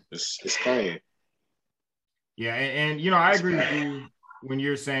 it's Kanye. Yeah, and you know, I agree with you when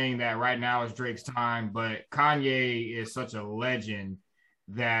you're saying that right now is Drake's time, but Kanye is such a legend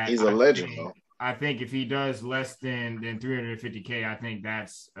that he's a legend, though. I think if he does less than 350K, I think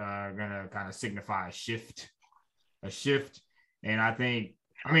that's gonna kind of signify a shift. And I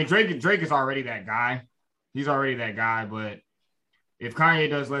mean, Drake is already that guy. He's already that guy, but if Kanye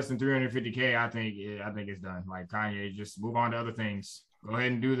does less than 350K, I think it's done. Like Kanye, just move on to other things. Go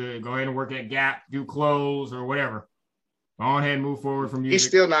ahead and work at Gap, do clothes or whatever. Go ahead and move forward from music. He's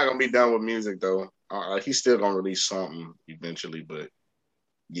still not gonna be done with music though. He's still gonna release something eventually, but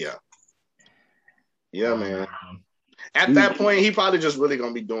yeah. Yeah, man. At that point, he probably just really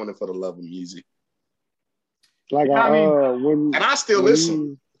gonna be doing it for the love of music. Like and I still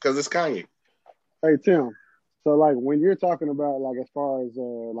listen because it's Kanye. Hey Tim, so like when you're talking about like as far as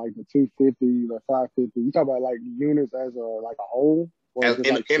like the 250, the 550, you talk about like units as a whole, or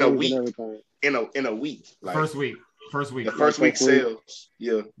in a week, in a week, like first week, the first week sales,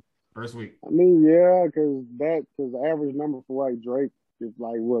 yeah, first week. I mean, yeah, because the average number for like Drake is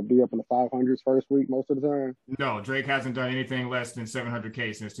like what be up in the 500s first week most of the time. No, Drake hasn't done anything less than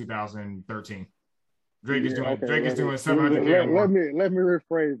 700K since 2013. Drake is doing 700K. Let me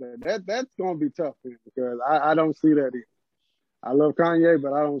rephrase that. That's gonna be tough for him because I don't see that either. I love Kanye,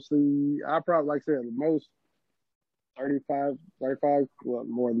 but I don't see. I probably, like I said, the most 35, well,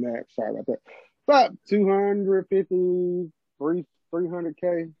 more than that. Sorry about that. About 250,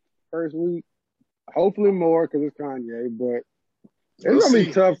 300K first week. Hopefully more because it's Kanye, but it's gonna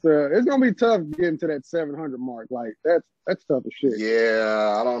be tough. It's gonna be tough getting to that 700 mark. Like that's tough as shit.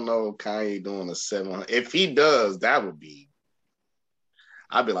 Yeah, I don't know Kanye doing a 700. If he does, that would be.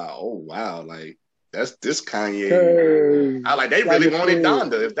 I'd be like, oh wow, like that's this Kanye. I like they really wanted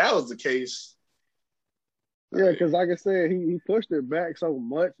Donda. If that was the case. Yeah, because like I said, he pushed it back so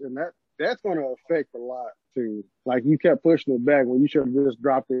much, and that's gonna affect a lot too. Like you kept pushing it back when you should have just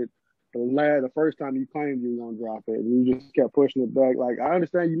dropped it. The first time you claimed you were gonna drop it, and you just kept pushing it back. Like I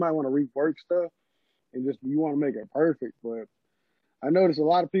understand you might want to rework stuff, and you want to make it perfect, but I notice a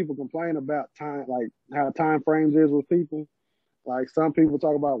lot of people complain about time, like how time frames is with people. Like some people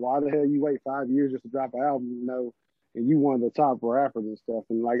talk about why the hell you wait 5 years just to drop an album, and you one of the top rappers and stuff.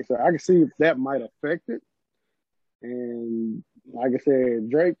 And like I said, I can see if that might affect it. And like I said,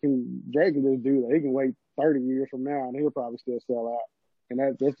 Drake can just do that. He can wait 30 years from now, and he'll probably still sell out. And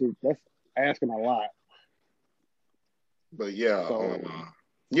that's asking a lot. But yeah,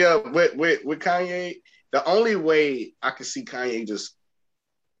 with Kanye, the only way I can see Kanye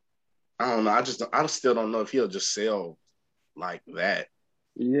I don't know. I still don't know if he'll just sell like that.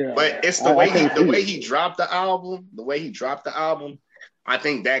 Yeah, but it's the way he dropped the album. The way he dropped the album, I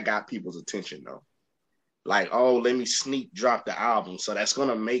think that got people's attention though. Like, oh, let me sneak drop the album, so that's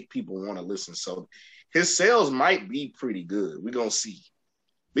gonna make people want to listen. So his sales might be pretty good. We're gonna see.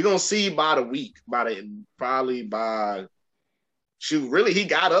 We're going to see by the week, really, he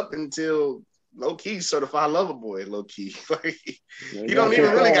got up until low-key Certified Lover Boy, low-key. Like, he don't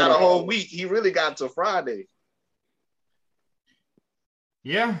even really got a whole week. He really got to Friday.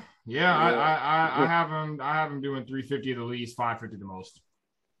 Yeah. I have him doing 350 the least, 550 the most.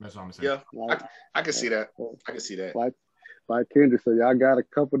 That's what I'm saying. Yeah, I can see that. I can see that. Like Kendrick said, y'all got a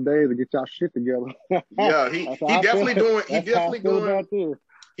couple days to get y'all shit together. Yeah, he definitely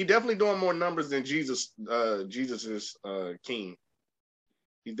doing more numbers than Jesus. Jesus is King.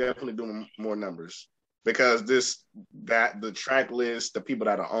 He's definitely doing more numbers because the track list, the people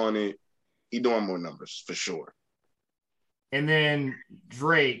that are on it, he doing more numbers for sure. And then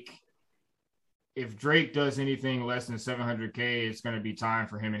Drake, if Drake does anything less than 700K, it's going to be time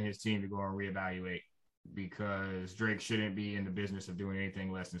for him and his team to go and reevaluate because Drake shouldn't be in the business of doing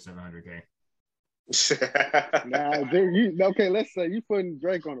anything less than 700K. Okay, let's say you putting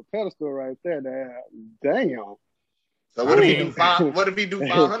Drake on a pedestal right there. Damn. So what if he do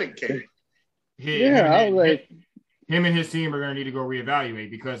 500K? Yeah, I was like, him and his team are going to need to go reevaluate,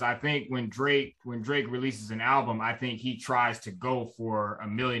 because I think when Drake releases an album, I think he tries to go for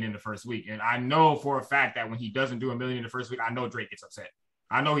 1 million in the first week. And I know for a fact that when he doesn't do 1 million in the first week, I know Drake gets upset.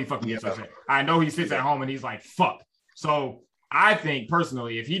 I know he fucking gets upset. I know he sits at home and he's like, fuck. So I think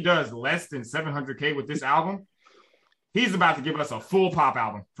personally, if he does less than 700K with this album, he's about to give us a full pop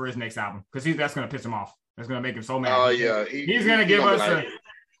album for his next album, because that's going to piss him off. That's going to make him so mad. Oh, yeah. He's going to give us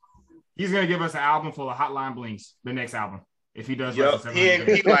he's going to give us an album full of Hotline Blings, the next album, if he does. Yep. He's going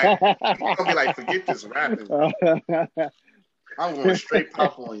to be like, forget this rapping. I'm going straight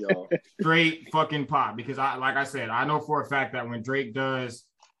pop on y'all. Straight fucking pop. Because, like I said, I know for a fact that when Drake does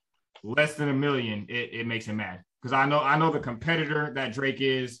less than 1 million, it makes him mad. Because I know the competitor that Drake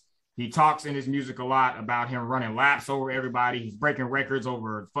is. He talks in his music a lot about him running laps over everybody. He's breaking records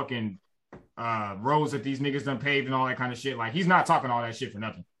over fucking roads that these niggas done paved and all that kind of shit. Like, he's not talking all that shit for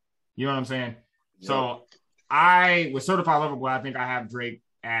nothing. You know what I'm saying? Yeah. So with Certified Lover Boy, I think I have Drake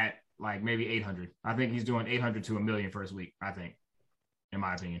at like maybe 800. I think he's doing 800 to 1 million first week, I think, in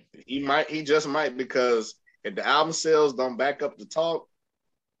my opinion. He just might, because if the album sales don't back up the talk,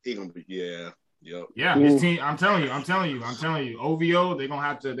 he gonna be, Yep. Yeah, his team. I'm telling you. OVO, they're gonna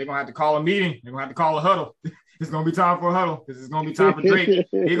have to call a meeting. They're gonna have to call a huddle. It's gonna be time for a huddle, because it's gonna be time for Drake.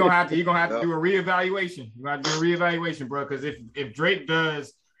 He's gonna have to do a reevaluation. You got to do a reevaluation, bro. Because if Drake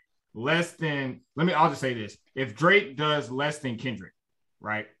does less than, I'll just say this: if Drake does less than Kendrick,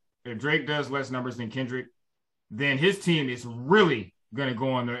 right? If Drake does less numbers than Kendrick, then his team is really gonna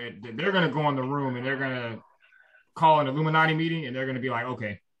go on they're gonna go in the room and they're gonna call an Illuminati meeting, and they're gonna be like,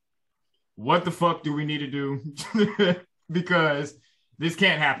 okay, what the fuck do we need to do? Because this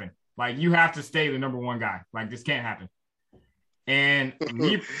can't happen. Like, you have to stay the number one guy. Like, this can't happen. And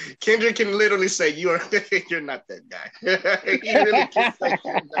Kendrick can literally say, you're not that guy. He really can say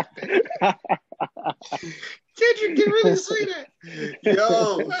you're not that guy. Kendrick can really say that.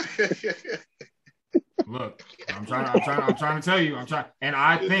 Yo. Look, I'm trying to tell you. And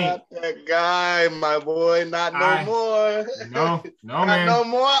I think not that guy, my boy. Not no more. No, not man. No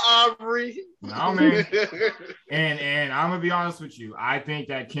more, Aubrey. No, man. And I'm gonna be honest with you. I think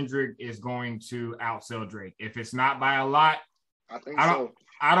that Kendrick is going to outsell Drake. If it's not by a lot,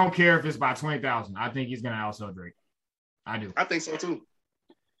 I don't care if it's by 20,000. I think he's gonna outsell Drake. I do. I think so too.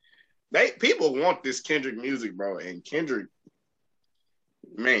 People want this Kendrick music, bro. And Kendrick,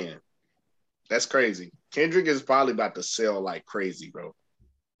 man, that's crazy. Kendrick is probably about to sell like crazy, bro.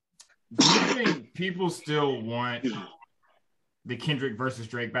 Do you think people still want the Kendrick versus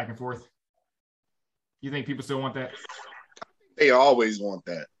Drake back and forth? You think people still want that? They always want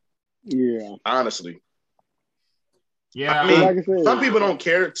that. Yeah. Honestly. Yeah. I mean, like I said, some people don't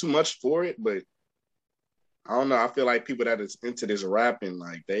care too much for it, but I don't know. I feel like people that is into this rapping,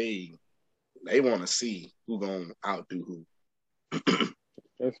 like they want to see who gonna outdo who.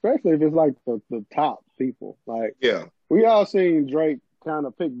 Especially if it's like the top people. Like, yeah, we all seen Drake kind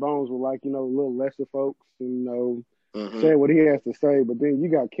of pick bones with, like, little lesser folks, say what he has to say. But then you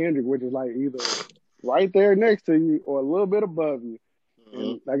got Kendrick, which is like either right there next to you or a little bit above you.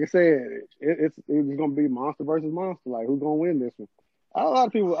 And like I said, it's going to be monster versus monster. Like, who's going to win this one? I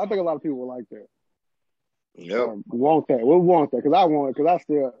think a lot of people will like that. Yep. Want that. We'll want that, because I want it,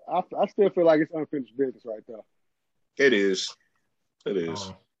 because I still feel like it's unfinished business right there. It is. It is.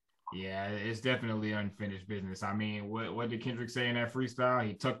 Oh, yeah, it's definitely unfinished business. I mean, what did Kendrick say in that freestyle?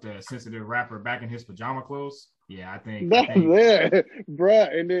 He tucked a sensitive rapper back in his pajama clothes. Yeah, I think.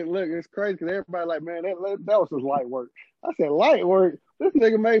 Bruh. And then look, it's crazy because everybody like, man, that was just light work. I said, light work? This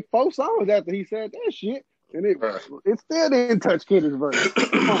nigga made 4 songs after he said that shit, and it still didn't touch Kendrick's verse.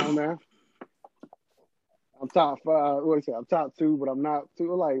 Come on now. I'm top 5. What do you say? I'm top 2, but I'm not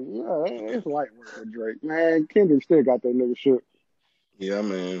 2. Like, yeah, it's light work with Drake. Man, Kendrick still got that nigga shit. Yeah,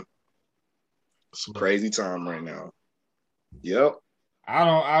 man. It's a crazy time right now. Yep.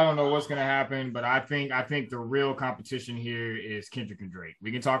 I don't know what's gonna happen, but I think the real competition here is Kendrick and Drake.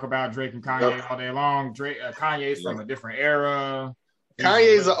 We can talk about Drake and Kanye all day long. Kanye's from a different era.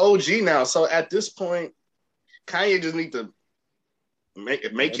 Kanye's an OG now, so at this point, Kanye just need to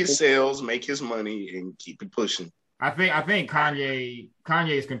make his sales, make his money, and keep it pushing. I think Kanye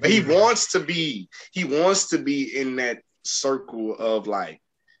is competing. He wants to be in that circle of like,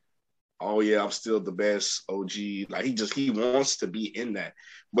 oh yeah, I'm still the best OG. Like he wants to be in that,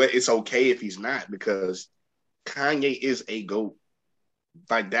 but it's okay if he's not, because Kanye is a GOAT.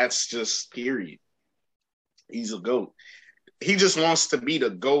 Like, that's just period. He's a GOAT. He just wants to be the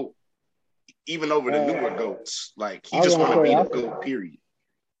GOAT, even over the newer GOATs. Like, he just want to be the GOAT, period.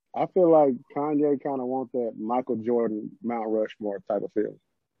 I feel like Kanye kind of wants that Michael Jordan, Mount Rushmore type of feel.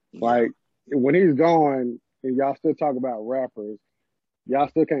 Like, when he's gone, and y'all still talk about rappers. Y'all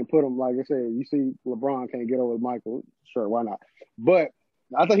still can't put them, like I said, you see LeBron can't get over with Michael. Sure, why not? But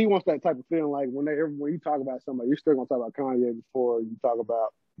I think he wants that type of feeling, like when you talk about somebody, you're still going to talk about Kanye before you talk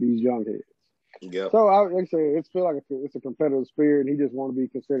about these young heads. Yep. So like I say, it feels like it's a competitive spirit, and he just want to be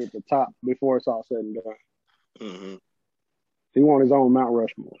considered the top before it's all said and done. Mm-hmm. He wants his own Mount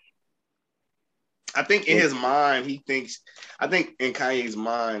Rushmore. I think in his mind, I think in Kanye's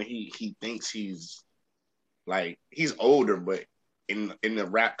mind, he thinks he's like, he's older, but in the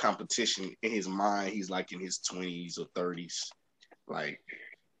rap competition, in his mind, he's like in his 20s or 30s. Like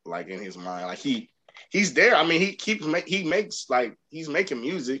in his mind, like he's there. I mean, he's making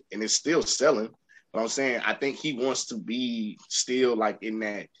music and it's still selling. But I'm saying, I think he wants to be still like in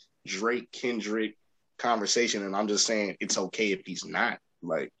that Drake, Kendrick conversation. And I'm just saying, it's okay if he's not.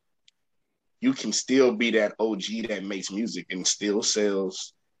 Like, you can still be that OG that makes music and still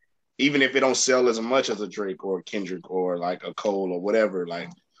sells, even if it don't sell as much as a Drake or a Kendrick or like a Cole or whatever, like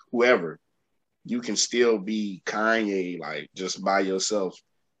whoever. You can still be Kanye, like just by yourself.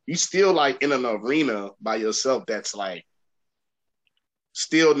 You still like in an arena by yourself that's like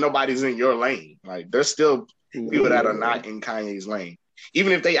still nobody's in your lane. Like there's still people that are not in Kanye's lane.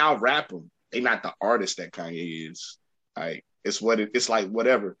 Even if they out rap him, they not the artist that Kanye is. Like it's like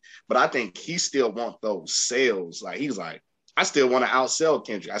whatever. But I think he still want those sales. Like he's like, I still want to outsell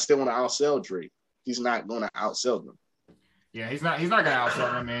Kendrick. I still want to outsell Drake. He's not going to outsell them. Yeah, he's not going to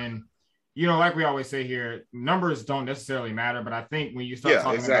outsell them. And you know, like we always say here, numbers don't necessarily matter, but I think when you start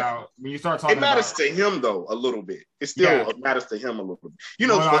talking about, it matters to him though a little bit. It still matters to him a little bit. You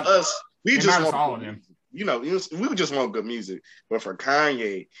know, for us, we just want all of them. You know, we just want good music. But for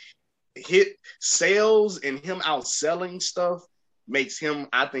Kanye, hit sales and him outselling stuff makes him.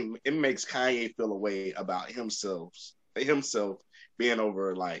 I think it makes Kanye feel a way about himself being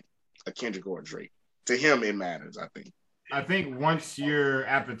over like a Kendrick or a Drake. To him, it matters. I think once you're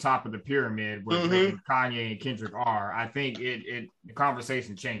at the top of the pyramid where Drake and Kanye and Kendrick are, I think the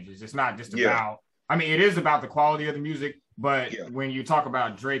conversation changes. It's not just about, I mean, it is about the quality of the music, but when you talk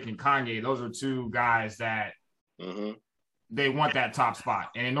about Drake and Kanye, those are two guys that they want that top spot.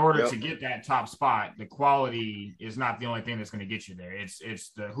 And in order to get that top spot, the quality is not the only thing that's going to get you there.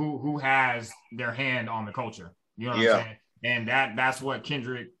 It's the who has their hand on the culture. You know what I'm saying? And that's what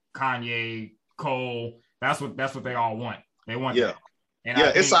Kendrick, Kanye, Cole, that's what they all want. They want that. And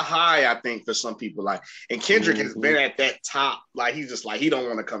it's a high, I think, for some people. Like, and Kendrick has been at that top. Like, he's just like, he don't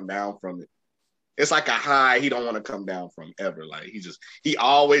want to come down from it. It's like a high he don't want to come down from ever. Like, he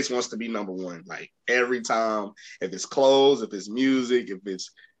always wants to be number one. Like, every time, if it's clothes, if it's music, if it's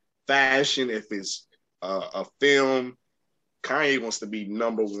fashion, if it's a film, Kanye wants to be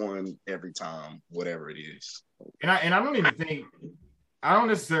number one every time, whatever it is. And I don't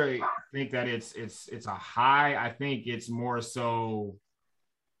necessarily think that it's a high. I think it's more so,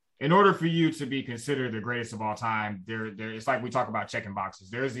 in order for you to be considered the greatest of all time, it's like we talk about checking boxes.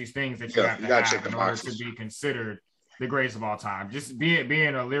 There's these things that you have to have in order to be considered the greatest of all time. Just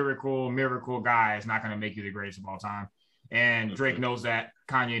being a lyrical miracle guy is not going to make you the greatest of all time. And Drake knows that.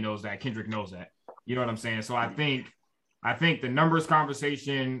 Kanye knows that. Kendrick knows that. You know what I'm saying? So I think the numbers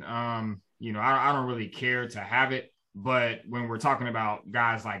conversation, you know, I don't really care to have it. But when we're talking about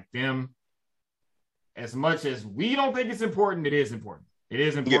guys like them, as much as we don't think it's important, it is important. It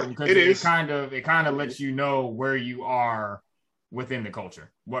is important because it kind of lets you know where you are within the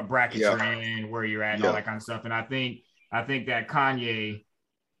culture, what brackets you're in, where you're at, and all that kind of stuff. And I think that Kanye,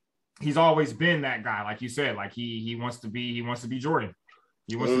 he's always been that guy, like you said, like he wants to be Jordan.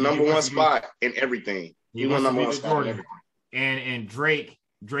 He wants number one spot in everything. He wants number one spot in everything. And Drake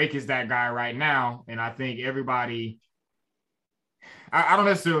is that guy right now, and I think everybody. I don't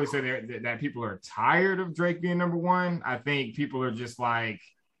necessarily say that people are tired of Drake being number one. I think people are just like,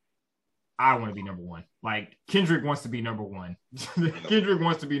 I want to be number one. Like Kendrick wants to be number one. Kendrick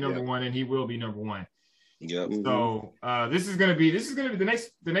wants to be number one, and he will be number one. Yep. So this is gonna be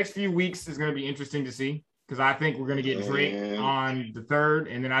the next few weeks is gonna be interesting to see, because I think we're gonna get Drake on the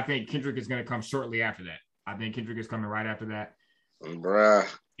 3rd, and then I think Kendrick is gonna come shortly after that. I think Kendrick is coming right after that. Bruh.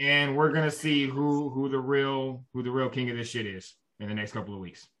 And we're gonna see who the real king of this shit is in the next couple of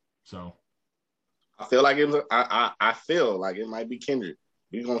weeks. So I feel like I feel like it might be Kendrick.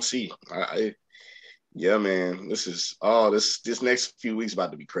 We're gonna see. Yeah, man. This next few weeks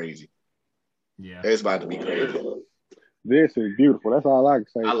about to be crazy. Yeah, it's about to be crazy. This is beautiful. That's all I can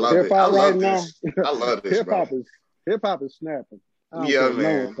say. I love it. I love this. I love this. Hip hop is snapping. Yeah,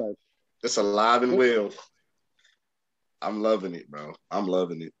 man. It's alive and well. I'm loving it, bro. I'm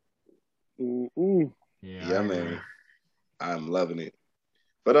loving it. Mm-mm. Yeah, man. I'm loving it.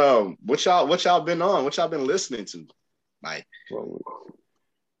 But what y'all been on? What y'all been listening to? Like,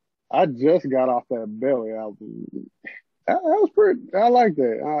 I just got off that Belly album. That was pretty. I like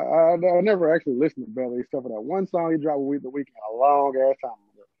that. I never actually listened to Belly except for that one song he dropped with The Weeknd a long ass time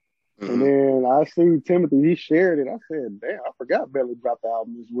ago. Mm-hmm. And then I see Timothy. He shared it. I said, "Damn, I forgot Belly dropped the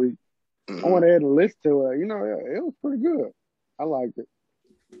album this week." Mm-hmm. I went ahead and listened to it. You know, it was pretty good. I liked it.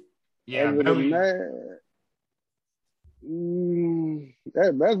 Yeah, Belly.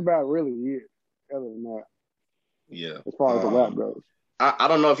 That's about really it. Other than that, yeah. As far as the rap goes. I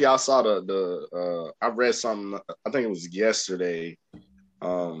don't know if y'all saw I read something, I think it was yesterday.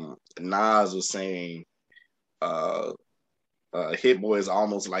 Nas was saying Hit Boy is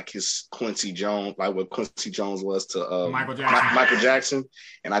almost like his Quincy Jones, like what Quincy Jones was to Michael Jackson. Jackson.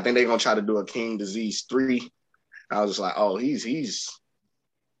 And I think they're gonna try to do a King Disease 3. I was just like, oh,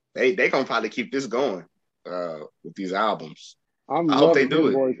 they gonna probably keep this going with these albums. I hope they do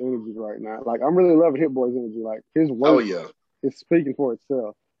Hit Boy's energy right now. Like I'm really loving Hit Boy's energy. Like his work. Oh yeah. It's speaking for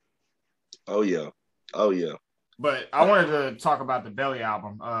itself. Oh yeah. But I wanted to talk about the Belly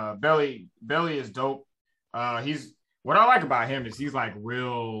album. Belly is dope. What I like about him is he's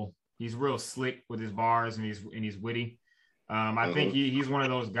real slick with his bars and he's witty. I think he's one of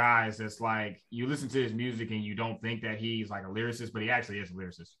those guys that's like, you listen to his music and you don't think that he's like a lyricist, but he actually is a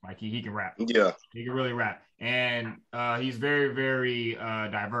lyricist. Like he can rap. Yeah. He can really rap. And he's very, very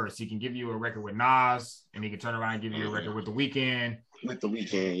diverse. He can give you a record with Nas and he can turn around and give you a record with The Weeknd. With The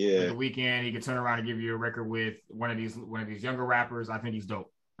Weeknd, yeah. With The Weeknd, he can turn around and give you a record with one of these younger rappers. I think he's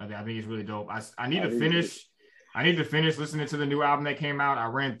dope. I think he's really dope. I need to finish listening to the new album that came out. I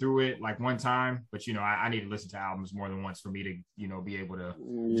ran through it like one time, but I need to listen to albums more than once for me to be able to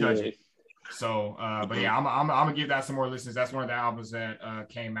judge it. So, but yeah, I'm gonna give that some more listens. That's one of the albums that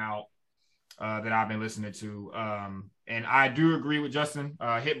came out that I've been listening to. And I do agree with Justin.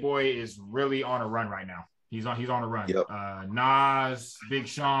 Hit Boy is really on a run right now. He's on a run. Yep. Nas, Big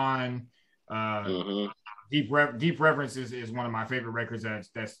Sean, Deep Reverence is one of my favorite records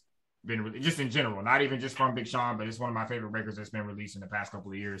that's been just in general, not even just from Big Sean, but it's one of my favorite records that's been released in the past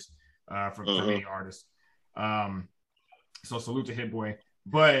couple of years for many artists. So salute to Hit Boy.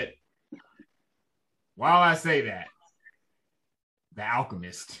 But while I say that, The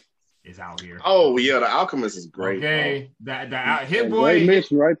Alchemist is out here. Oh yeah, The Alchemist is great. Okay, that Hit Boy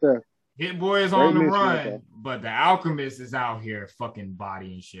mission right there. Hit Boy is on the run, but The Alchemist is out here fucking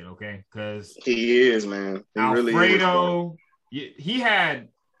bodying shit. Okay, because he is, man. He Alfredo, really is, he had.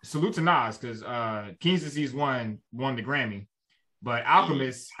 Salute to Nas because King's Disease won the Grammy, but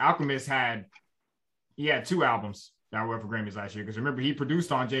Alchemist had 2 albums that were up for Grammys last year because remember he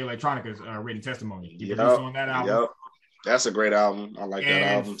produced on Jay Electronica's Written Testimony. He produced on that album. Yep. That's a great album. I like that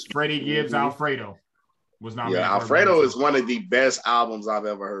album. Freddie Gibbs' Alfredo was nominated. Yeah, Alfredo is one of the best albums I've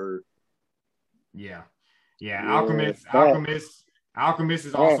ever heard. Yeah. Alchemist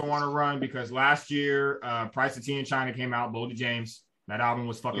is also on a run because last year Price of Tea in China came out. Boldy James. That album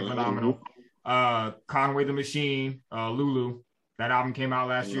was fucking phenomenal. Conway the Machine, Lulu. That album came out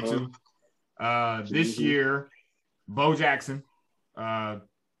last year too. This year, Bo Jackson,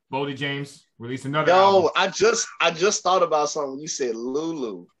 Boldy James released another album. I just thought about something when you said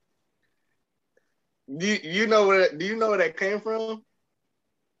Lulu. Do you know where that came from?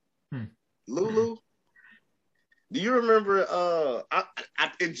 Lulu? Do you remember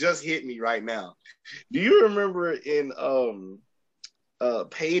it just hit me right now. Do you remember in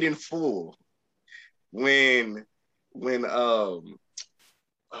Paid in Full when what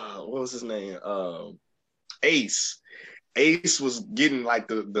was his name? Ace was getting like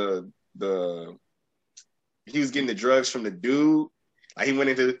the he was getting the drugs from the dude. Like he went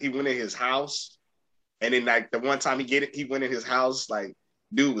in his house, and then like the one time he went in his house, like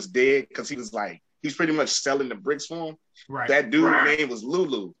dude was dead because he was pretty much selling the bricks for him. Right. That dude's name was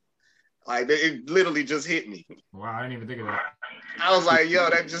Lulu. Like it literally just hit me. Wow, I didn't even think of that. I was like, yo,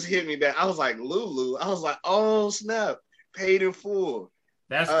 that just hit me. That I was like, Lulu. I was like, oh snap, Paid in Full.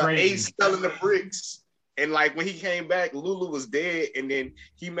 That's crazy. Ace selling the bricks, and like when he came back, Lulu was dead, and then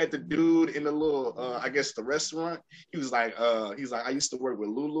he met the dude in the little, I guess the restaurant. He was like, I used to work with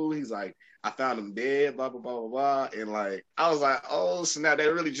Lulu. He's like, I found him dead, blah blah blah blah blah, and like I was like, oh snap,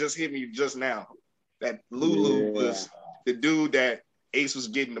 that really just hit me just now. That Lulu was the dude that Ace was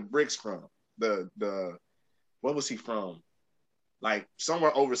getting the bricks from. The what was he from? Like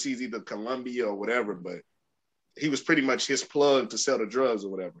somewhere overseas, either Colombia or whatever, but he was pretty much his plug to sell the drugs or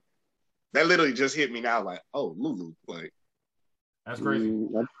whatever. That literally just hit me now, like, oh, Lulu. Like that's crazy.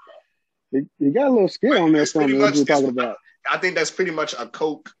 You got a little skill on there, something what you're talking about. I think that's pretty much a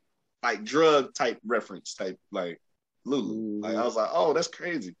coke, like drug type reference type, like Lulu. Like I was like, oh, that's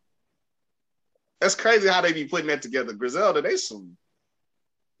crazy. That's crazy how they be putting that together. Griselda, they some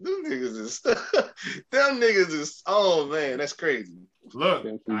them niggas is them niggas is oh man, that's crazy. Look,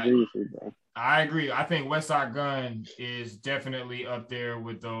 I agree. I think Westside Gunn is definitely up there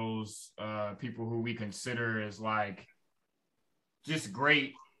with those people who we consider as like just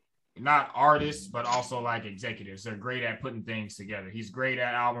great, not artists, but also like executives. They're great at putting things together. He's great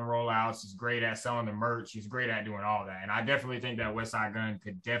at album rollouts. He's great at selling the merch. He's great at doing all that. And I definitely think that Westside Gunn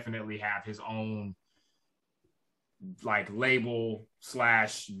could definitely have his own like label /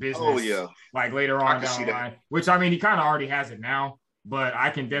 business. Oh yeah. Like later on down the line, which I mean, he kind of already has it now, but I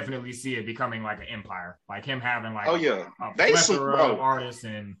can definitely see it becoming like an empire, like him having like a plethora of artists,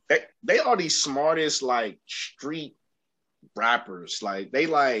 and they are the smartest like street rappers. Like they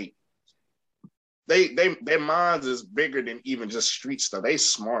their minds is bigger than even just street stuff. They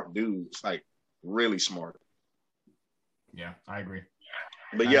smart dudes, like really smart. Yeah, I agree.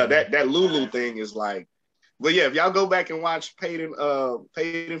 But yeah, that Lulu thing is like, but yeah, if y'all go back and watch Paid in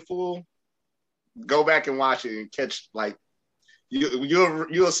Full, go back and watch it and catch like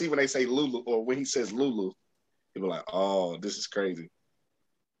you'll see when they say Lulu or when he says Lulu, you'll be like, oh, this is crazy.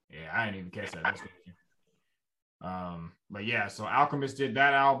 Yeah, I didn't even catch that. That's crazy. But yeah, so Alchemist did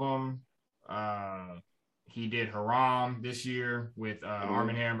that album. He did Haram this year with Arm &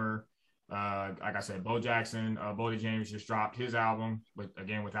 Hammer. Like I said, Bo Jackson, Bodie James just dropped his album with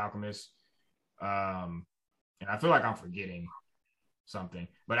Alchemist. And I feel like I'm forgetting something,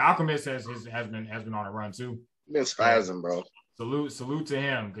 but Alchemist has been on a run too. Been spazzing, bro. Salute to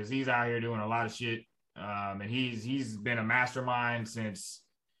him because he's out here doing a lot of shit. And he's been a mastermind since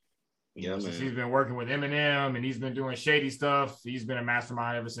since he's been working with Eminem, and he's been doing shady stuff. He's been a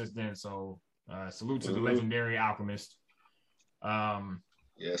mastermind ever since then. So salute to the legendary Alchemist.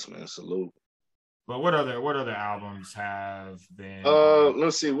 Yes, man, salute. But what other albums have been?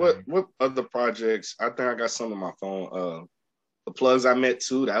 Let's see what other projects. I think I got some on my phone. The Plugs I Met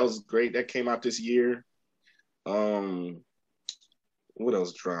Too, that was great. That came out this year. What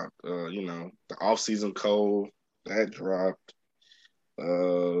else dropped? The Off Season Cold that dropped.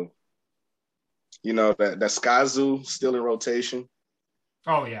 That Sky Zoo still in rotation.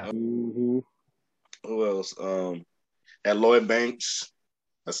 Oh yeah. Who else? At Lloyd Banks.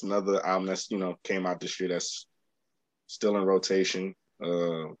 That's another album that's came out this year that's still in rotation.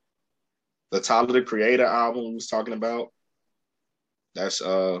 The Tyler the Creator album we was talking about. That's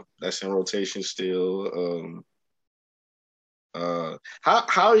in rotation still. How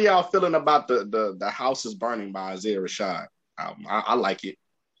are y'all feeling about the House is Burning by Isaiah Rashad album? I like it.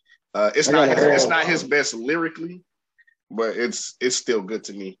 It's not his best lyrically, but it's still good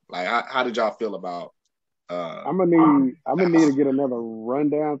to me. Like how did y'all feel about? I'm gonna need to get another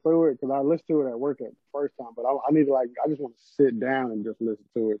rundown through it because I listened to it at work at the first time, but I need to I just want to sit down and just listen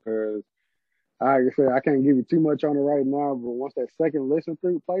to it because, like I said, I can't give you too much on it right now. But once that second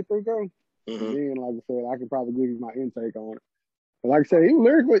playthrough goes, then like I said, I can probably give you my intake on it. But like I said, he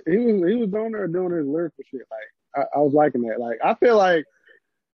was on there doing his lyrical shit. Like I was liking that. Like I feel like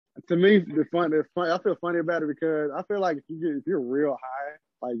to me I feel funny about it because I feel like if you're real high,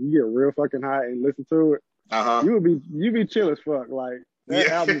 like you get real fucking high and listen to it. You be chill as fuck. Like that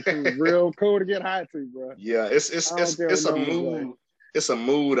album is real cool to get high to, bro. Yeah, it's a mood. Like, it's a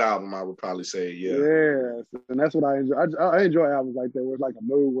mood album, I would probably say. Yeah. Yeah, and that's what I enjoy. I enjoy albums like that where it's like a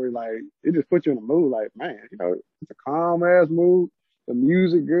mood where like it just puts you in a mood. Like man, it's a calm ass mood. The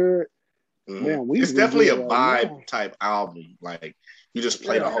music good. Man, it's definitely a vibe type album. Like you just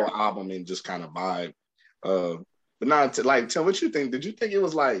play the whole album and just kind of vibe. But not to like tell what you think. Did you think it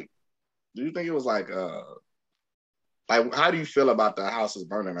was like? Like how do you feel about the House is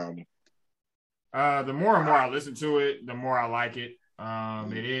Burning album? The more and more I listen to it, the more I like it.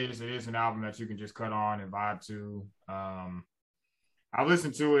 It is an album that you can just cut on and vibe to. I've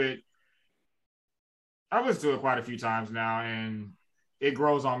listened to it quite a few times now, and it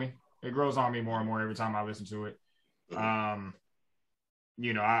grows on me. It grows on me more and more every time I listen to it. I'm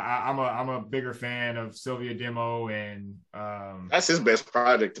a bigger fan of Sylvia Demo, and that's his best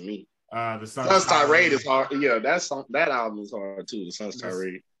project to me. The Sun's Tirade is hard. Yeah, that album is hard too. The Sun's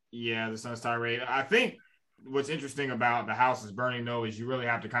Tirade. Yeah, the Sun's Tirade. I think what's interesting about The House is Burning though is you really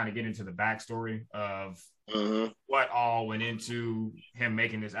have to kind of get into the backstory of what all went into him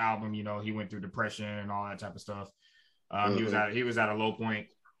making this album. He went through depression and all that type of stuff. He was at a low point.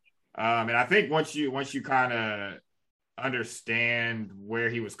 And I think once you kind of understand where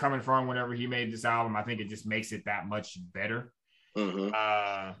he was coming from whenever he made this album, I think it just makes it that much better.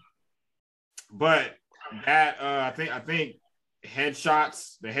 But that I think the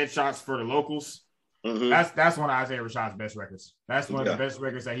headshots for the locals That's one of Isaiah Rashad's best records. That's one of the best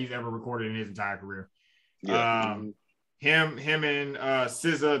records that he's ever recorded in his entire career. Yeah. Him and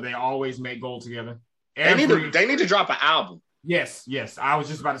SZA, they always make gold together. They need to drop an album. Yes. I was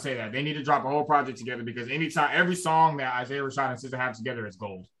just about to say that. They need to drop a whole project together because every song that Isaiah Rashad and SZA have together is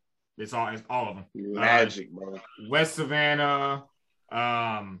gold. It's all of them. Magic, bro. West Savannah,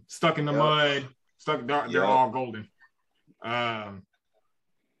 Stuck in the Mud, they're all golden.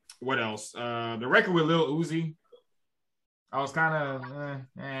 What else? The record with Lil Uzi. I was kind of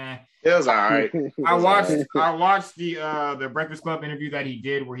It was all right. I watched the Breakfast Club interview that he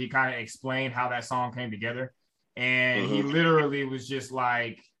did where he kind of explained how that song came together. And he literally was just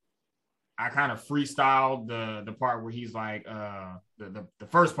like, I kind of freestyled the part where he's like the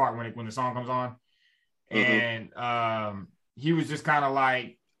first part when the song comes on. And he was just kind of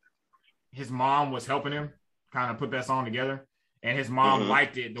like, his mom was helping him kind of put that song together. And his mom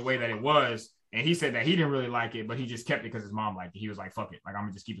liked it the way that it was. And he said that he didn't really like it, but he just kept it because his mom liked it. He was like, fuck it. Like, I'm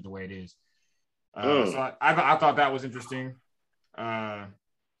going to just keep it the way it is. So I thought that was interesting.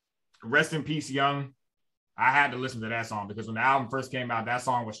 Rest in Peace, Young. I had to listen to that song because when the album first came out, that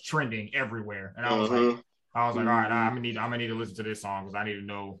song was trending everywhere. And I was like, all right, I'm gonna need to listen to this song because I need to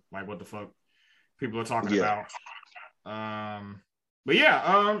know like what the fuck people are talking about. But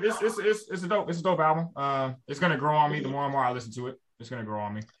yeah, it's a dope album. It's gonna grow on me the more and more I listen to it. It's gonna grow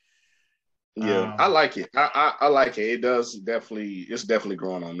on me. Yeah, I like it. I like it. It's definitely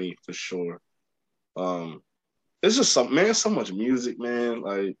growing on me for sure. It's just so much music, man.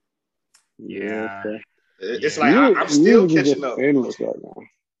 Like, yeah. It's like I'm still catching up.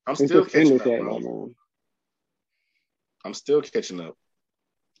 I'm still catching up, man. I'm still catching up.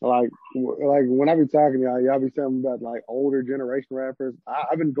 Like when I be talking to y'all be telling me about like older generation rappers.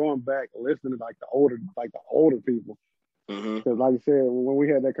 I've been going back listening to like the older people. Because like you said, when we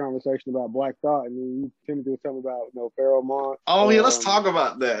had that conversation about Black Thought, and Timothy was telling me about Pharoah Monch. Oh yeah, let's talk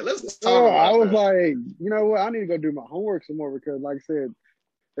about that. Let's talk about I was like, you know what? I need to go do my homework some more because, like I said,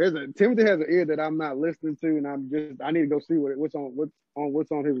 Timothy has an ear that I'm not listening to, and I need to go see what's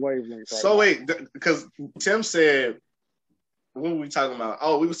on his wavelength. So wait, because Tim said, what were we talking about?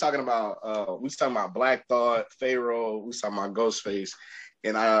 Oh, we was talking about Black Thought, Pharaoh. We was talking about Ghostface,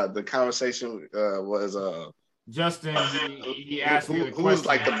 and the conversation was Justin. He asked me the who was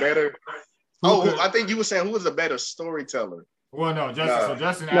like the better. I think you were saying who was the better storyteller. Well, no, Justin. So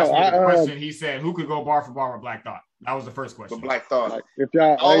Justin asked me the question. He said, "Who could go bar for bar with Black Thought?" That was the first question. But Black Thought. Like, if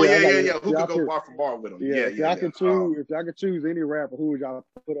y'all, Who could go bar for bar with him? If y'all could choose any rapper, who would y'all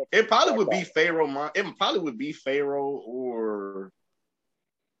put up? It probably would be Pharaoh. It probably would be Pharaoh or.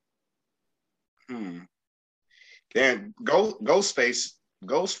 Then Ghostface.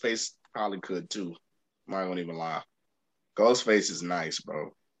 Ghostface probably could too. I'm not gonna even lie. Ghostface is nice,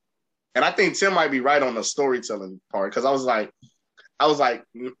 bro. And I think Tim might be right on the storytelling part because I was like, I'm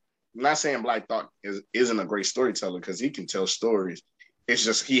not saying Black Thought isn't a great storyteller because he can tell stories. It's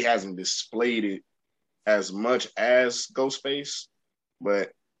just he hasn't displayed it as much as Ghostface,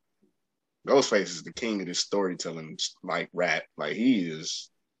 but Ghostface is the king of this storytelling, like rap. Like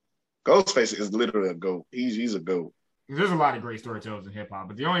Ghostface is literally a goat. He's a goat. There's a lot of great storytellers in hip hop,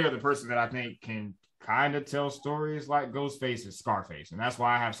 but the only other person that I think can kind of tell stories like Ghostface is Scarface, and that's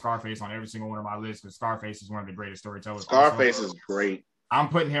why I have Scarface on every single one of my lists because Scarface is one of the greatest storytellers. Scarface is great. I'm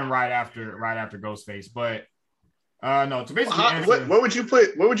putting him right after Ghostface, but no. To basically answer, where would you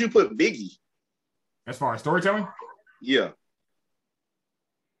put Biggie as far as storytelling? Yeah,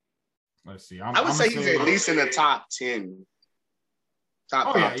 let's see. I would say he's at least in the top 10.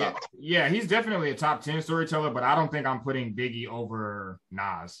 Yeah, he's definitely a top 10 storyteller, but I don't think I'm putting Biggie over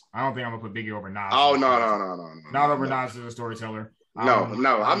Nas. I don't think I'm gonna put Biggie over Nas. Oh no. Not over Nas as a storyteller. No,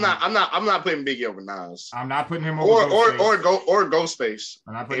 I'm not putting Biggie over Nas. I'm not putting him over Ghostface. or Ghostface.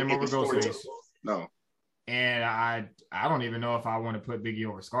 I'm not putting him over Ghostface. No. And I don't even know if I want to put Biggie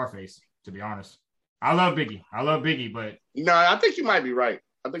over Scarface, to be honest. I love Biggie, but no, I think you might be right.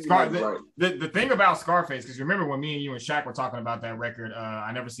 The thing about Scarface, because remember when me and you and Shaq were talking about that record,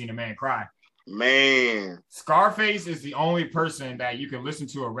 I Never Seen a Man Cry. Man, Scarface is the only person that you can listen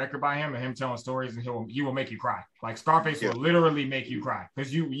to a record by him and him telling stories, and he will make you cry. Like Scarface will literally make you cry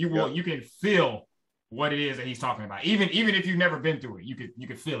because you can feel what it is that he's talking about. Even if you've never been through it, you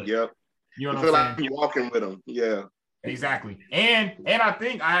could feel it. Yep. You know what feel I'm like you're walking with him. Yeah. Exactly. And I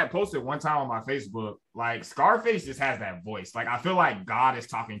think I had posted one time on my Facebook, like Scarface just has that voice. Like I feel like God is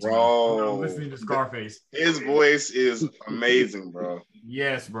talking to me when I'm listening to Scarface. His voice is amazing, bro.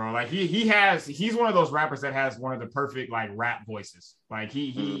 Yes, bro. Like he's one of those rappers that has one of the perfect like rap voices. Like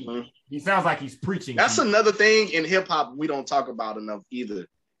he sounds like he's preaching. That's another thing in hip hop we don't talk about enough either.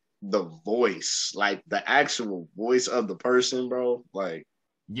 the voice, like the actual voice of the person, bro. Like,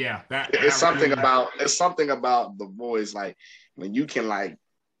 yeah, it's something about the voice. Like when you can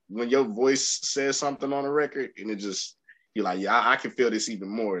when your voice says something on a record, and it just you're like, yeah, I can feel this even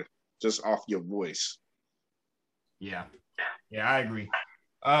more just off your voice. Yeah, I agree.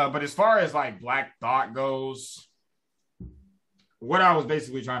 But as far as like Black Thought goes, what I was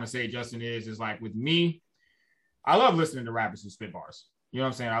basically trying to say, Justin, is like with me, I love listening to rappers who spit bars. You know what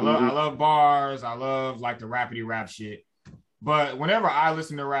I'm saying? I love bars. I love like the rapidy rap shit. But whenever I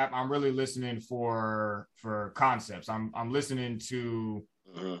listen to rap, I'm really listening for concepts. I'm listening to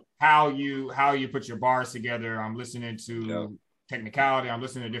how you put your bars together. I'm listening to technicality. I'm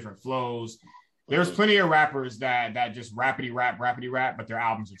listening to different flows. There's plenty of rappers that just rapidy rap, but their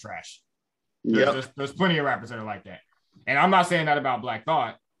albums are trash. There's plenty of rappers that are like that. And I'm not saying that about Black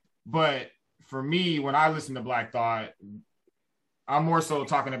Thought, but for me, when I listen to Black Thought, I'm more so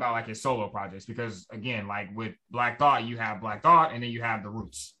talking about like his solo projects, because again, like with Black Thought, you have Black Thought and then you have the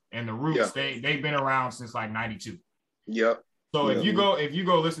Roots. And the Roots, they've been around since like 92. Yep. So if you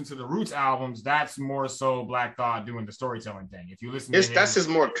go listen to the Roots albums, that's more so Black Thought doing the storytelling thing. If you listen to that's his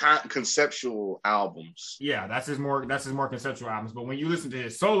more conceptual albums. Yeah, that's his more conceptual albums. But when you listen to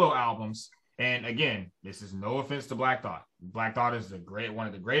his solo albums, and again, this is no offense to Black Thought. Black Thought is one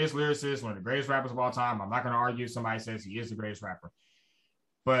of the greatest lyricists, one of the greatest rappers of all time. I'm not going to argue if somebody says he is the greatest rapper.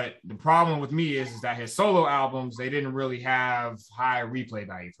 But the problem with me is that his solo albums, they didn't really have high replay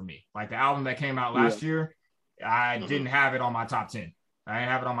value for me. Like the album that came out last year, I didn't have it on my top 10. I didn't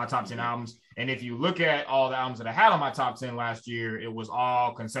have it on my top 10 albums. And if you look at all the albums that I had on my top 10 last year, it was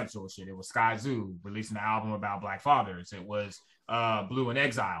all conceptual shit. It was Sky Zoo releasing an album about Black fathers. It was Blue in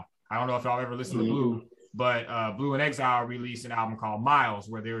Exile. I don't know if y'all ever listened to Blue, but Blue in Exile released an album called Miles,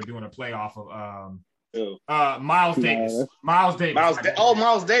 where they were doing a play off of Miles Davis. Miles Davis. Miles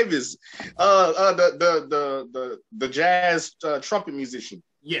Davis. The jazz trumpet musician.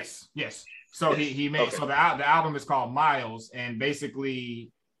 Yes. So he made so the album is called Miles, and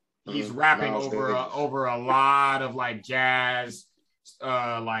basically he's rapping over a lot of like jazz,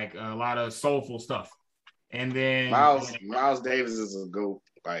 like a lot of soulful stuff. And then Miles Davis is a GOAT.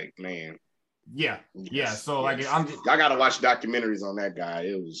 Like, man. Yeah. So like y'all gotta watch documentaries on that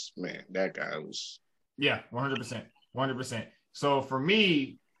guy. That guy was 100%. So for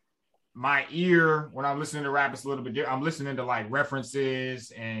me, my ear when I'm listening to rap is a little bit different. I'm listening to like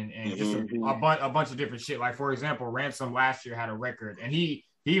references and just a bunch of different shit. Like for example, Ransom last year had a record, and he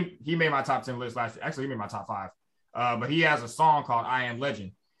made my top 10 list last year. Actually, he made my top 5. But he has a song called I Am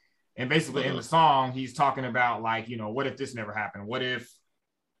Legend. And basically in the song, he's talking about like, you know, what if this never happened? What if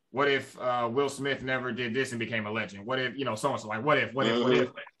Will Smith never did this and became a legend? What if, you know, so and so, like, what if?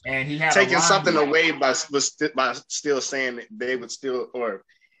 And he had taking something away by still saying that they would still, or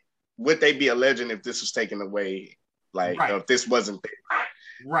would they be a legend if this was taken away? Like, if this wasn't there?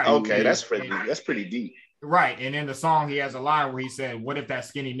 Right. Okay, that's pretty deep. Right. And in the song, he has a line where he said, what if that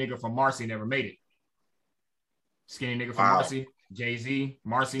skinny nigga from Marcy never made it? Skinny nigga from Marcy, Jay-Z,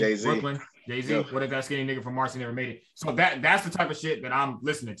 Marcy, Brooklyn. Jay-Z, what if that skinny nigga from Marcy never made it? So that's the type of shit that I'm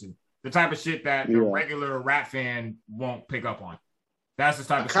listening to. The type of shit that the regular rap fan won't pick up on. That's the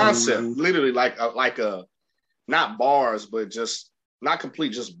type of concept, literally like a not bars, but just not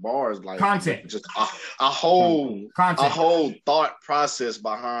complete, just bars, like content, just a whole thought process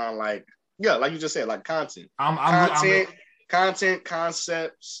behind, like you just said, like content, content,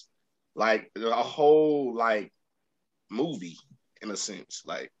 concepts, like a whole like movie in a sense,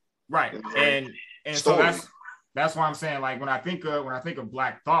 like. Right. And so that's why I'm saying, like, when I think of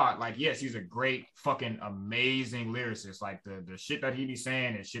Black Thought, like, yes, he's a great fucking amazing lyricist. Like the shit that he be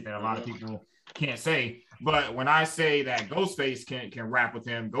saying is shit that a lot of people can't say. But when I say that Ghostface can rap with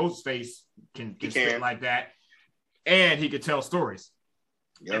him, Ghostface can spit like that, and he could tell stories.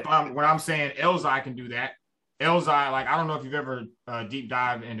 Yep. When I'm saying Elzhi can do that, Elzhi, like, I don't know if you've ever deep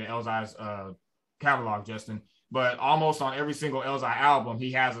dive into Elzhi's catalog, Justin. But almost on every single Elzhi album,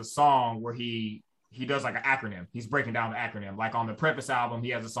 he has a song where he does like an acronym. He's breaking down the acronym. Like on the Preface album, he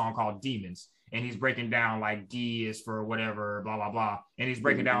has a song called Demons. And he's breaking down like D is for whatever, blah, blah, blah. And he's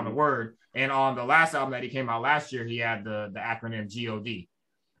breaking down the word. And on the last album that he came out last year, he had the acronym GOD,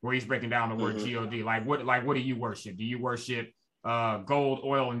 where he's breaking down the word GOD. Like what do you worship? Do you worship gold,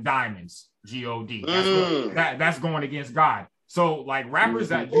 oil, and diamonds? GOD. That's going against God. So like rappers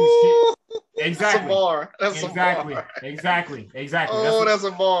that do shit. Exactly. That's a bar. Exactly. Oh, that's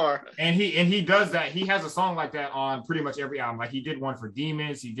a bar. And he does that. He has a song like that on pretty much every album. Like he did one for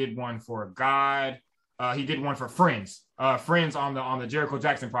Demons. He did one for God. He did one for Friends. Friends on the Jericho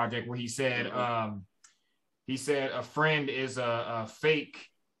Jackson project, where he said a friend is a fake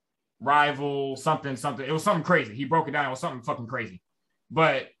rival, something. It was something crazy. He broke it down. It was something fucking crazy.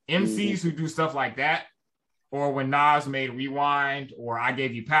 But MCs who do stuff like that, or when Nas made Rewind, or I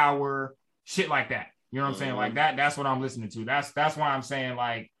Gave You Power, shit like that. You know what I'm saying? Like that's what I'm listening to. That's why I'm saying,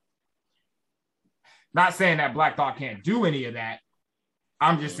 like, not saying that Black Thought can't do any of that.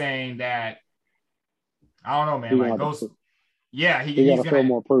 I'm just saying that, I don't know, man. Like those, yeah, he's got to show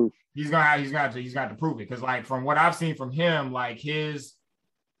more proof. He's gonna have to prove it, because like from what I've seen from him, like the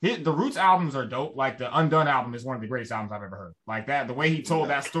Roots albums are dope. Like the Undone album is one of the greatest albums I've ever heard. Like that, the way he told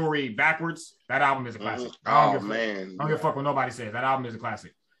that story backwards, that album is a classic. I don't give a fuck what nobody says. That album is a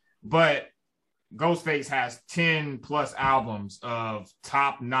classic. But Ghostface has 10 plus albums of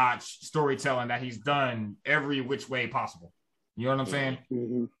top notch storytelling that he's done every which way possible. You know what I'm saying?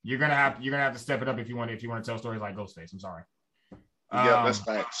 Mm-hmm. You're gonna have to step it up if you want to tell stories like Ghostface. I'm sorry. Yeah, that's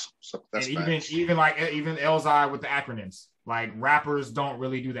facts. That's facts. Even Elzhi with the acronyms. Like rappers don't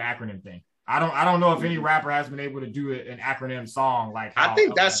really do the acronym thing. I don't know if any rapper has been able to do an acronym song like. I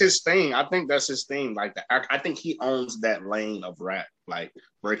think that's his thing. Like I think he owns that lane of rap, like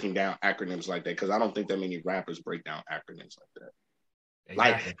breaking down acronyms like that. Because I don't think that many rappers break down acronyms like that.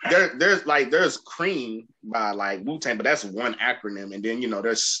 Exactly. Like there's Cream by like Wu-Tang, but that's one acronym, and then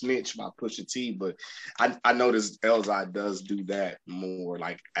there's Snitch by Pusha T. But I noticed Elzhi does do that more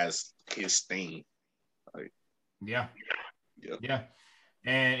like as his thing. Like, yeah.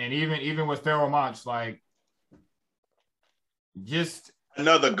 And even with Pharoah Monch, like, just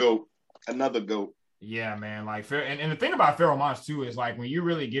another goat. Yeah, man. Like, and the thing about Pharoah Monch too is, like, when you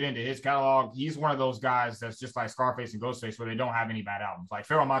really get into his catalog, he's one of those guys that's just like Scarface and Ghostface, where they don't have any bad albums. Like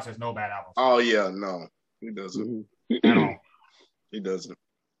Pharoah Monch has no bad albums. Oh yeah, no, he doesn't at all. He doesn't.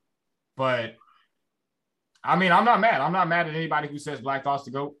 But I mean, I'm not mad. I'm not mad at anybody who says Black Thought's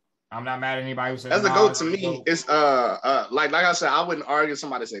the GOAT. I'm not mad at anybody who says that's the GOAT to me. It's like I said, I wouldn't argue.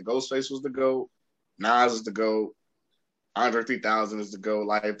 Somebody said Ghostface was the GOAT, Nas is the GOAT, Andre 3000 is the GOAT.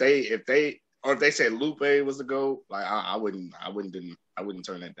 Like if they said Lupe was the GOAT, like I wouldn't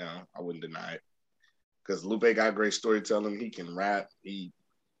turn that down. I wouldn't deny it, because Lupe got great storytelling. He can rap. He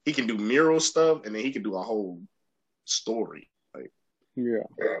can do mural stuff, and then he can do a whole story. Like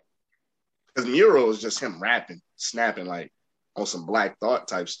because mural is just him rapping, snapping like on some Black Thought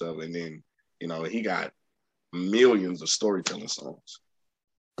type stuff, and then he got millions of storytelling songs.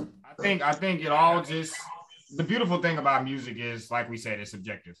 I think it all just. The beautiful thing about music is, like we said, it's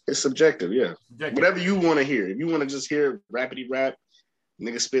subjective. It's subjective, yeah. Whatever you want to hear. If you want to just hear rapidy rap,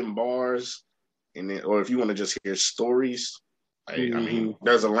 niggas spitting bars, and then, or if you want to just hear stories, I mean,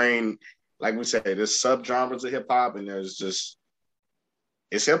 there's a lane, like we said, there's subgenres of hip hop, and there's just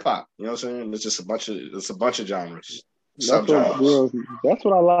it's hip hop. You know what I'm saying? It's just a bunch of genres. That's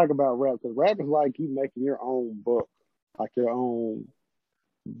what I like about rap, because rap is like you making your own book, like your own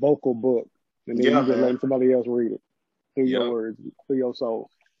vocal book. And then you just letting somebody else read it through your words, through your soul.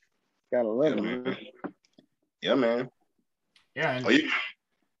 Gotta love it, man. Yeah, man. Yeah.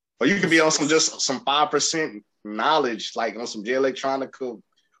 Or you could be on some 5% knowledge, like on some Jay Electronica,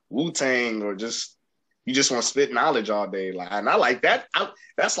 Wu-Tang, or you just want to spit knowledge all day. Like, and I like that.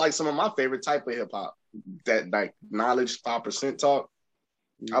 That's like some of my favorite type of hip hop. That like knowledge 5% talk.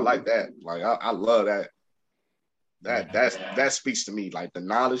 I like that. Like I love that. That speaks to me. Like the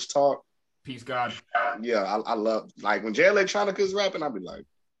knowledge talk. Peace, God. Yeah, I love, like when Jay Electronica is rapping, I'll be like,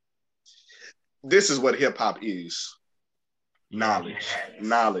 this is what hip hop is. Knowledge.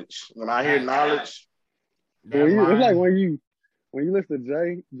 When I hear knowledge, it's like when you listen to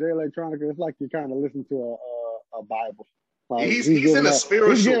Jay Electronica, it's like you kind of listen to a Bible. Like he's in a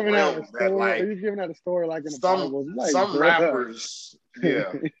spiritual realm. He's giving out a story like in a Bible. Like, some rappers,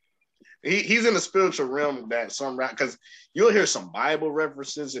 yeah. He's in the spiritual realm that some rap, because you'll hear some Bible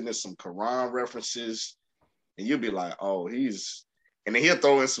references and there's some Quran references, and you'll be like, oh, and then he'll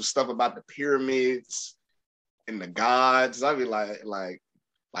throw in some stuff about the pyramids and the gods. I'll be like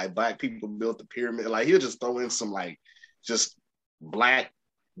Black people built the pyramid. Like he'll just throw in some like just black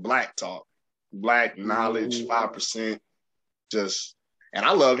talk, Black knowledge, 5%. And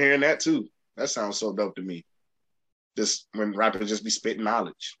I love hearing that too. That sounds so dope to me. Just when rappers just be spitting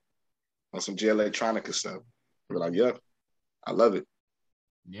knowledge on some Jay Electronica stuff. We're like, yeah, I love it.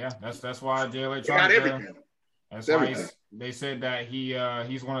 Yeah, that's why Jay Electronica got everything. That's why they said that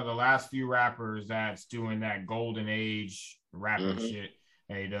he's one of the last few rappers that's doing that golden age rapping shit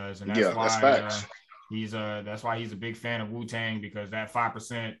that he does, and that's why that's why he's a big fan of Wu-Tang, because that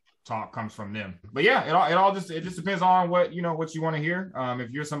 5% talk comes from them. But yeah, it just depends on what you want to hear.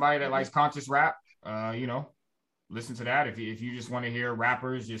 If you're somebody that likes conscious rap, listen to that. If you just want to hear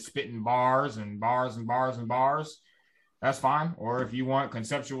rappers just spitting bars and bars and bars and bars, that's fine. Or if you want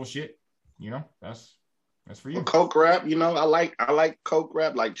conceptual shit, that's for you. Coke rap, I like Coke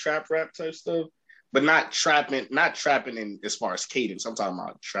rap, like trap rap type stuff, but not trapping in as far as cadence. I'm talking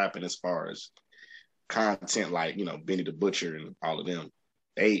about trapping as far as content, like Benny the Butcher and all of them.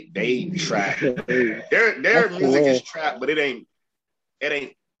 They trap. Their music is trap, but it ain't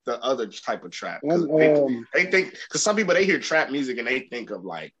the other type of trap. They think, because some people, they hear trap music and they think of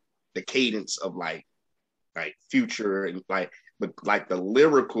like the cadence of like Future and like the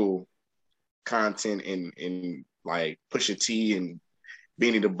lyrical content in like Pusha T and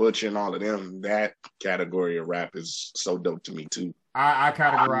Benny the Butcher and all of them. That category of rap is so dope to me too. I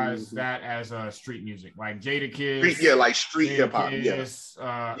categorize that as street music, like Jadakiss. Like street hip hop.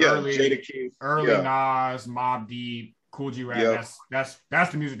 Early Jadakiss, early Nas, Mobb Deep, Cool G rap. That's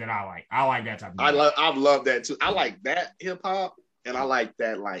the music that I like. I like that type of music. I love that too. I like that hip hop, and I like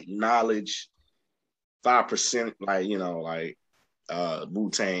that like Knowledge, 5%, like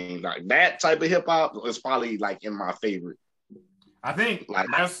Wu-Tang, like that type of hip hop is probably like in my favorite. I think like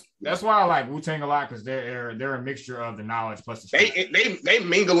that's why I like Wu-Tang a lot, because they're a mixture of the Knowledge plus the street. They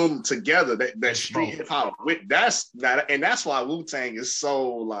mingle them together. That street hip hop with that's why Wu-Tang is so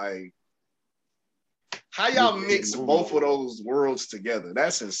like, how y'all mix both of those worlds together?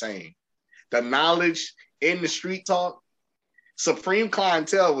 That's insane. The Knowledge in the street talk, Supreme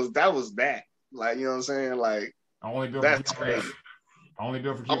Clientele was that. Like, you know what I'm saying? Like, that's crazy. Only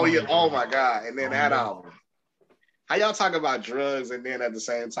built for oh my God. And then that album. How y'all talk about drugs and then at the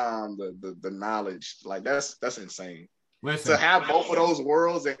same time the Knowledge, like that's insane. Listen, to have both of those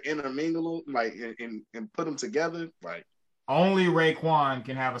worlds and intermingle them, like and put them together, like only Raekwon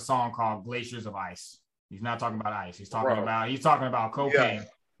can have a song called Glaciers of Ice. He's not talking about ice. He's talking about cocaine,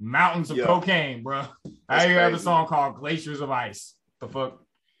 mountains of cocaine, bro. How you have a song called Glaciers of Ice? The fuck?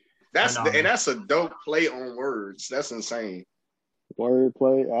 That's a dope play on words. That's insane.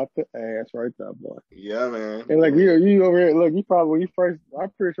 Wordplay out the ass right there, boy. Yeah, man. And like you over here, look, I'm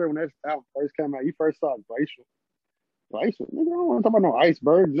pretty sure when that album first came out, you first saw Glacier. Nigga, I don't want to talk about no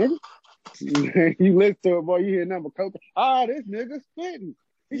iceberg, nigga. You listen to it, boy, you hear nothing but cocaine. This nigga spitting.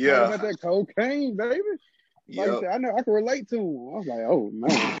 He talking about that cocaine, baby. Like I said, I know I can relate to him. I was like, oh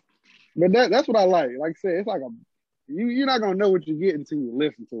man. But that's what I like. Like I said, it's like you're not gonna know what you're getting until you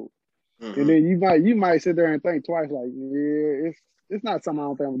listen to it. Mm-hmm. And then you might sit there and think twice, like, yeah, it's not something I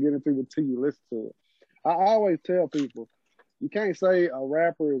don't think I'm getting into until you listen to it. I always tell people, you can't say a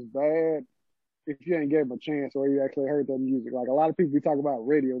rapper is bad if you ain't gave him a chance or you actually heard their music. Like a lot of people talk about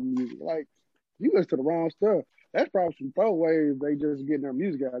radio music. Like, you listen to the wrong stuff. That's probably some pro ways they just getting their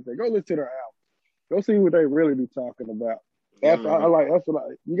music out there. Go listen to their album. Go see what they really be talking about. That's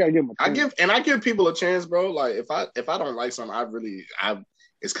you gotta give them a chance. I give people a chance, bro. Like if I don't like something,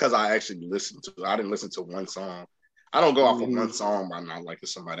 it's because I actually listened to it. I didn't listen to one song. I don't go off of one song by not liking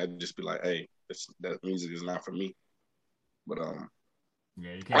somebody. I'd just be like, hey, that music is not for me. But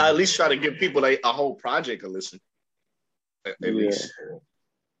I at least try to give people a whole project a listen. At least.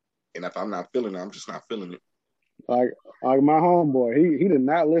 And if I'm not feeling it, I'm just not feeling it. Like my homeboy, he did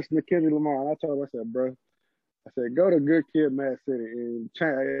not listen to Kendrick Lamar. And I told him, I said, bro, go to Good Kid, Mad City, and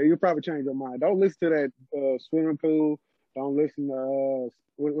you'll probably change your mind. Don't listen to that Swimming Pool. Don't listen to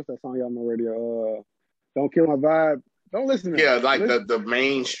what's that song y'all on the radio? Don't Kill My Vibe. Don't listen to that. Yeah, like the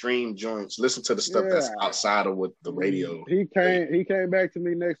mainstream joints. Listen to the stuff that's outside of what the radio. He came back to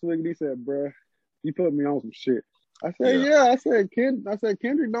me next week and he said, bro, you put me on some shit. I said,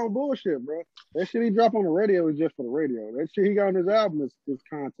 Kendrick don't bullshit, bro. That shit he dropped on the radio is just for the radio. That shit he got on his album is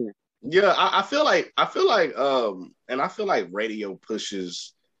content. Yeah, I feel like radio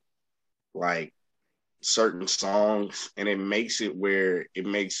pushes like certain songs, and it makes it where it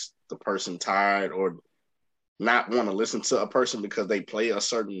makes the person tired or not want to listen to a person because they play a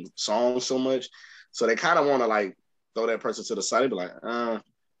certain song so much. So they kind of want to like throw that person to the side and be like,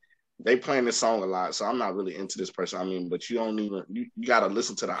 they playing this song a lot, so I'm not really into this person. I mean, but you got to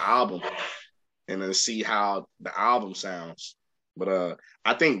listen to the album and then see how the album sounds. But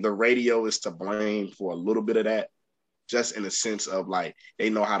I think the radio is to blame for a little bit of that, just in the sense of like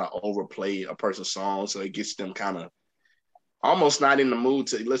they know how to overplay a person's song, so it gets them kind of almost not in the mood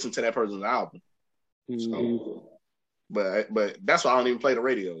to listen to that person's album. Mm-hmm. So, but that's why I don't even play the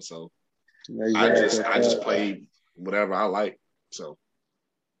radio. So I just play whatever I like. So.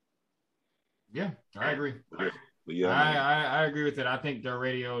 Yeah, I agree. Yeah, I agree with it. I think the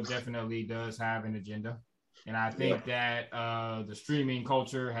radio definitely does have an agenda. And I think that the streaming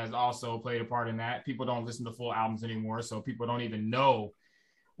culture has also played a part in that. People don't listen to full albums anymore, so people don't even know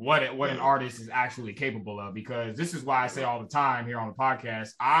what an artist is actually capable of. Because this is why I say all the time here on the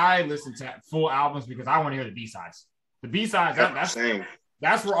podcast, I listen to full albums because I want to hear the B-sides. The B-sides,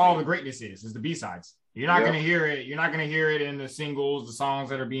 that's where all the greatness is the B-sides. You're not gonna hear it. You're not gonna hear it in the singles, the songs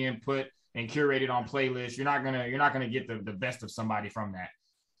that are being put and curated on playlists. You're not gonna get the best of somebody from that.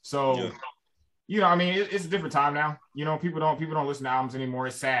 So, I mean, it's a different time now. People don't listen to albums anymore.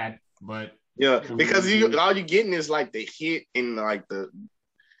 It's sad, but because all you're getting is like the hit and like the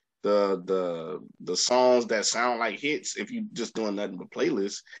songs that sound like hits. If you just doing nothing but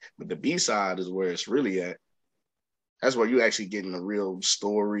playlists, but the B-side is where it's really at. That's where you actually getting the real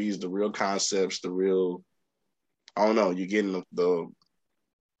stories, the real concepts, the real. I don't know. You're getting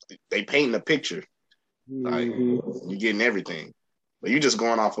they painting a picture. Like you're getting everything, but you're just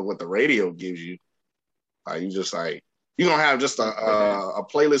going off of what the radio gives you. Like you just like you don't have just a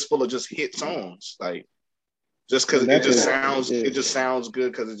playlist full of just hit songs. Like just because it just sounds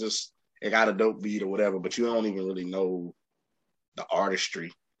good because it got a dope beat or whatever, but you don't even really know the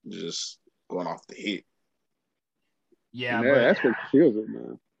artistry. You're just going off the hit. Yeah, that's what kills it,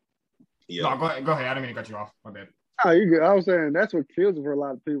 man. Yeah. No, go ahead. I didn't mean to cut you off. My bad. No, you good. I was saying that's what kills it for a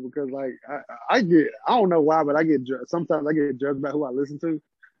lot of people because, like, I don't know why, but sometimes I get judged by who I listen to.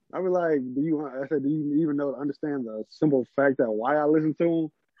 I be like, do you even understand the simple fact that why I listen to them?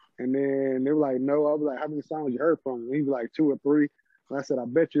 And then they were like, no. I was like, how many songs you heard from them? He was like 2 or 3. And I said, I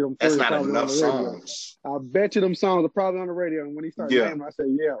bet you them. That's not enough songs. I bet you them songs are probably on the radio. And when he started naming, I said,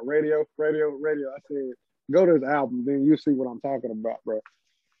 yeah, radio. I said, go to his album, then you see what I'm talking about, bro.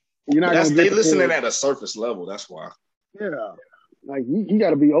 You're not gonna they listening at a surface level. That's why. Yeah, like you got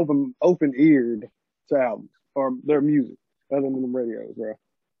to be open eared to albums or their music, other than the radios, bro.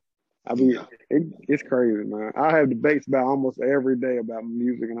 I mean, it's crazy, man. I have debates about almost every day about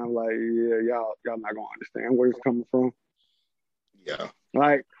music, and I'm like, yeah, y'all not gonna understand where it's coming from. Yeah,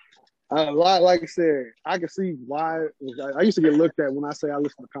 like I said, I can see why. I used to get looked at when I say I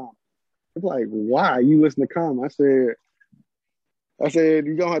listen to Common. It's like, why you listen to Common? I said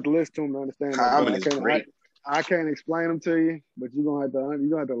you're gonna have to listen to them to understand. Common is great. I can't explain them to you, but you're gonna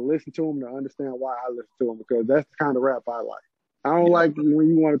have to listen to them to understand why I listen to them because that's the kind of rap I like. I don't like when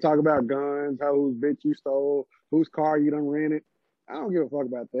you want to talk about guns, whose bitch you stole, whose car you done rented. I don't give a fuck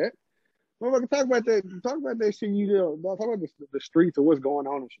about that. Motherfucker, talk about that shit you do. Talk about the streets of what's going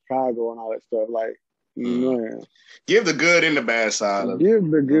on in Chicago and all that stuff. Like, man. Give the good and the bad side. Give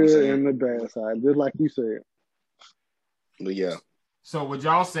the good and the bad side, just like you said. But yeah. So would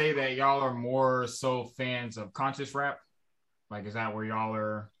y'all say that y'all are more so fans of conscious rap? Like, is that where y'all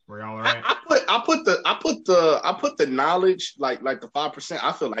are at? I put the knowledge like the 5%.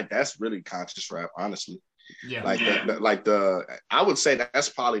 I feel like that's really conscious rap, honestly. Yeah. I would say that's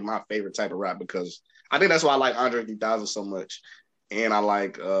probably my favorite type of rap because I think that's why I like Andre 3000 so much, and I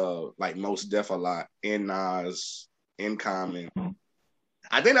like Mos Def a lot, and Nas, and Common.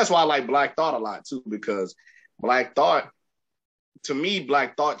 I think that's why I like Black Thought a lot too because Black Thought. To me,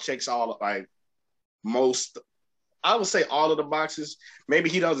 Black Thought checks all I would say all of the boxes. Maybe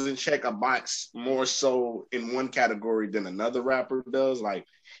he doesn't check a box more so in one category than another rapper does. Like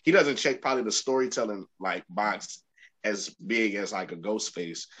he doesn't check probably the storytelling like box as big as like a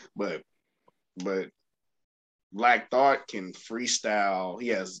Ghostface, but Black Thought can freestyle. He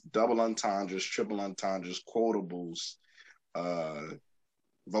has double entendres, triple entendres, quotables,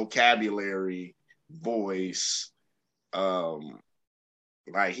 vocabulary, voice.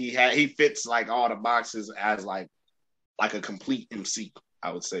 Like he fits like all the boxes as like a complete MC,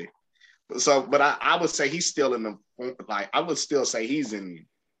 I would say. So, but I would say he's still in the I would still say he's in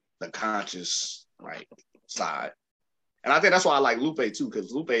the conscious like side, and I think that's why I like Lupe too,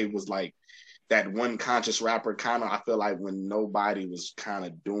 because Lupe was like that one conscious rapper. Kind of, I feel like when nobody was kind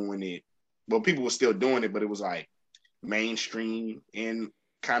of doing it, well, people were still doing it, but it was like mainstream and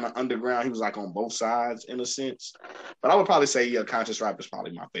kind of underground. He was like on both sides in a sense, but I would probably say conscious rap is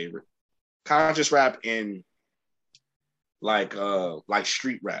probably my favorite. Conscious rap in like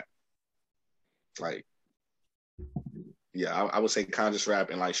street rap, like I would say conscious rap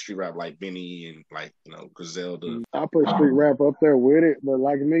and like street rap, like Benny and like Griselda. I put street rap up there with it, but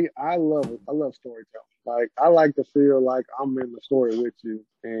like me, I love it. I love storytelling. Like I like to feel like I'm in the story with you,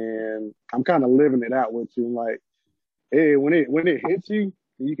 and I'm kind of living it out with you. Like, hey, when it hits you.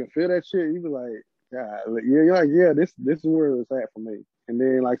 You can feel that shit. You be like, God, you're like, yeah, this is where it's at for me. And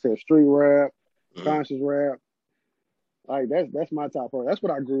then, like I said, street rap, conscious rap, like that's my top part. That's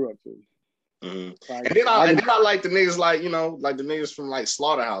what I grew up to. Like, and then I like the niggas like the niggas from like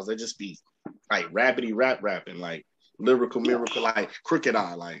Slaughterhouse. They just be like rapidy rapping, like lyrical miracle, like Crooked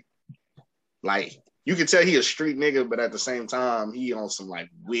Eye, like you can tell he a street nigga, but at the same time he on some like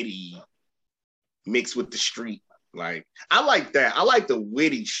witty mixed with the street. Like I like that. I like the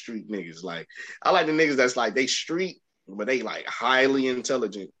witty street niggas. Like I like the niggas that's like they street, but they like highly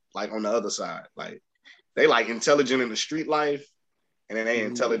intelligent, like on the other side. Like they like intelligent in the street life, and then they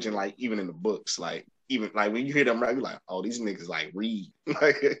intelligent like even in the books. Like even like when you hear them rap, you're like, oh, these niggas like read.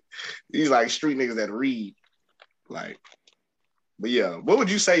 Like these like street niggas that read. Like, but yeah, what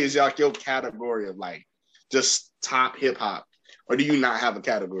would you say is your category of like just top hip hop, or do you not have a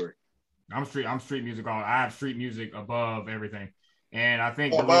category? I'm street music. I have street music above everything. And I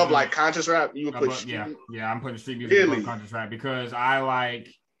think above like conscious rap, you would put I'm putting street music above conscious rap because I like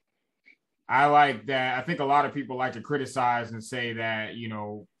that. I think a lot of people like to criticize and say that, you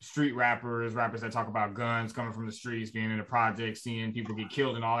know, street rappers that talk about guns coming from the streets, being in the projects, seeing people get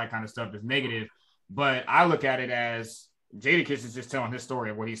killed and all that kind of stuff is negative. But I look at it as Jadakiss is just telling his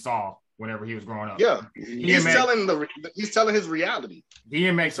story of what he saw whenever he was growing up. Yeah, he's telling his reality.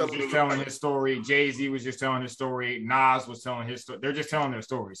 DMX was just telling his story. Jay-Z was just telling his story. Nas was telling his story. They're just telling their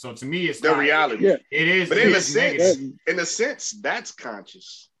story. So to me, it's their reality. Yeah. It is. But in a sense, that's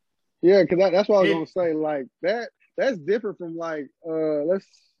conscious. Yeah, because that's what I was gonna say. Like that's different from like I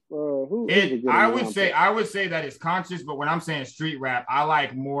would say that it's conscious, but when I'm saying street rap, I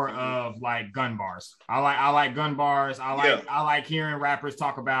like more of like gun bars. I like gun bars. I like hearing rappers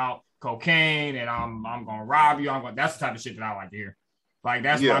talk about cocaine and I'm gonna rob you. That's the type of shit that I like to hear. Like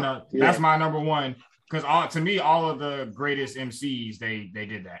that's my number one. Because to me, all of the greatest MCs they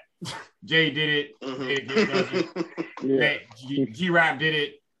did that. Jay did it. Mm-hmm. G-Rap did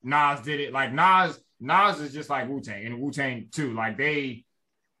it. Nas did it. Like Nas is just like Wu-Tang and Wu-Tang too. Like they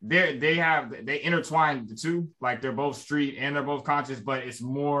intertwined the two. Like they're both street and they're both conscious, but it's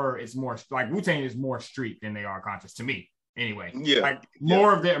more like Wu-Tang is more street than they are conscious to me. Anyway, like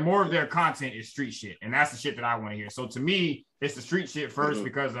more of their content is street shit, and that's the shit that I want to hear. So to me, it's the street shit first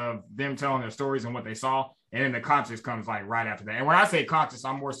because of them telling their stories and what they saw, and then the conscious comes like right after that. And when I say conscious,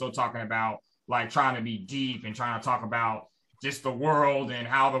 I'm more so talking about like trying to be deep and trying to talk about just the world and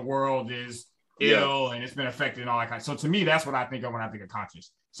how the world is ill and it's been affected and all that kind of. So to me, that's what I think of when I think of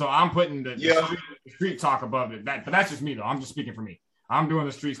conscious. So I'm putting the street talk above it. But that's just me though. I'm just speaking for me. I'm doing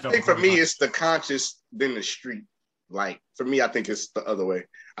the street stuff. I think for me, it's the conscious then the street. Like for me, I think it's the other way.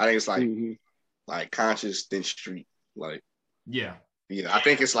 I think it's like like conscious then street. Like I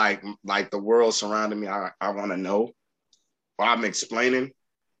think it's like the world surrounding me. I want to know, or I'm explaining,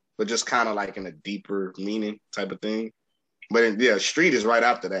 but just kind of like in a deeper meaning type of thing. But street is right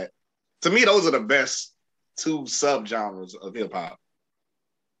after that. To me, those are the best two subgenres of hip hop.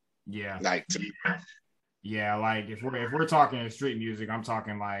 Yeah, like to me. Yeah, like if we're talking street music, I'm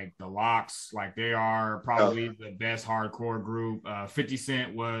talking like the Lox. Like they are probably the best hardcore group. 50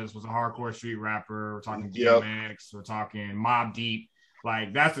 Cent was a hardcore street rapper. We're talking DMX. We're talking Mobb Deep.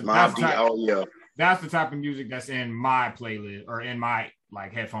 Like that's the type of music that's in my playlist or in my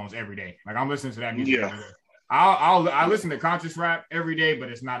like headphones every day. Like I'm listening to that music every day. I listen to conscious rap every day, but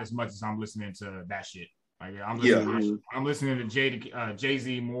it's not as much as I'm listening to that shit. Like I'm listening to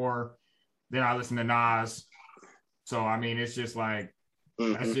Jay-Z more than I listen to Nas. So I mean, it's just like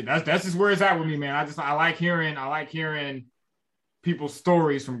that's just where it's at with me, man. I like hearing people's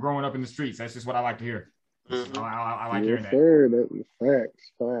stories from growing up in the streets. That's just what I like to hear. I like hearing that. Sure.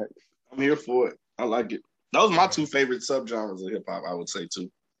 Facts. I'm here for it. I like it. Those are my two favorite subgenres of hip hop, I would say too.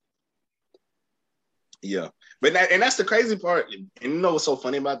 Yeah, but that's the crazy part. And you know what's so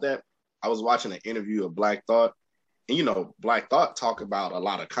funny about that? I was watching an interview of Black Thought, and you know Black Thought talk about a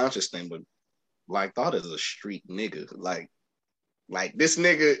lot of conscious thing, but Black Thought is a street nigga. Like this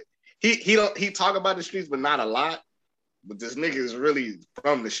nigga, he talk about the streets, but not a lot. But this nigga is really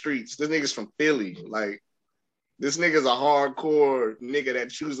from the streets. This nigga's from Philly. Like this nigga's a hardcore nigga that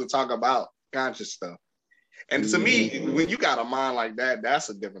chooses to talk about conscious stuff. And to me, when you got a mind like that, that's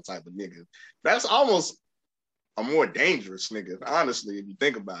a different type of nigga. That's almost a more dangerous nigga, honestly, if you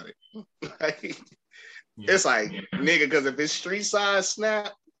think about it. It's like, nigga, because if it's street side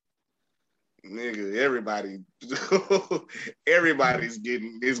snap, nigga, everybody's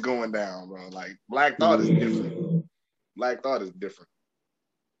going down, bro. Like Black Thought is different. Black Thought is different.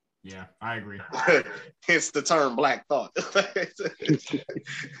 Yeah, I agree. Hence the term Black Thought.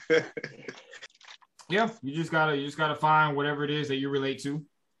 Yeah, you just gotta find whatever it is that you relate to,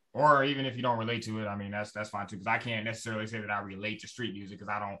 or even if you don't relate to it, I mean that's fine too. Because I can't necessarily say that I relate to street music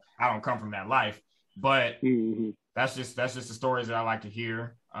because I don't come from that life. But that's just the stories that I like to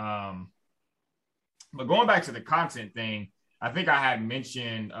hear. But going back to the content thing, I think I had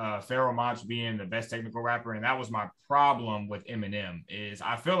mentioned Pharoahe Monch being the best technical rapper, and that was my problem with Eminem. Is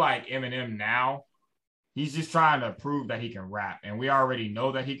I feel like Eminem now, he's just trying to prove that he can rap, and we already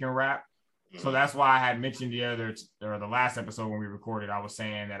know that he can rap. So that's why I had mentioned the last episode when we recorded, I was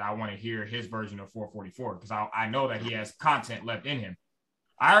saying that I want to hear his version of 444 because I know that he has content left in him.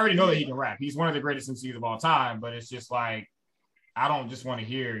 I already know that he can rap. He's one of the greatest MCs of all time, but it's just like, I don't just want to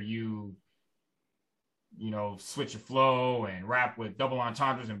hear you switch your flow and rap with double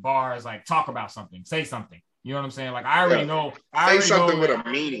entendres and bars, like talk about something, say something. You know what I'm saying? Like, I already know. Say something with a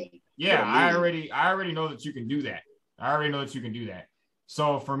meaning. Yeah, I already know that you can do that.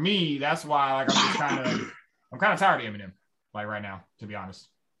 So for me, that's why, like, I'm kind of tired of Eminem, like, right now, to be honest.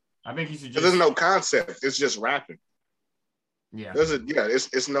 I think he should just. There's no concept. It's just rapping. Yeah.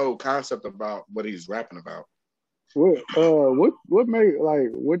 It's no concept about what he's rapping about. What made, like,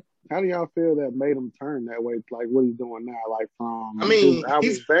 what? How do y'all feel that made him turn that way? Like what he's doing now, like from. I mean,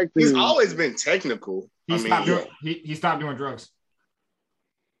 he's always been technical. He stopped doing drugs.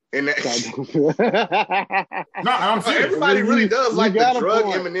 And no, I'm serious. Everybody really does like the drug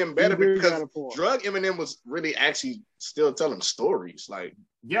Eminem better because drug Eminem was really actually still telling stories. Like,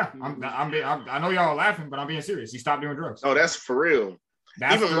 yeah, I know y'all are laughing, but I'm being serious. He stopped doing drugs. Oh, that's for real.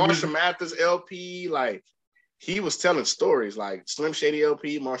 Even Marshall Mathers LP, like he was telling stories. Like Slim Shady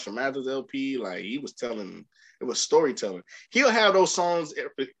LP, Marshall Mathers LP, like he was telling. It was storytelling. He'll have those songs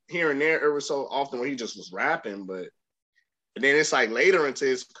here and there every so often where he just was rapping, but. And then it's like later into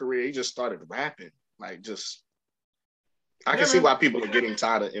his career, he just started rapping. Like, just I can see why people are getting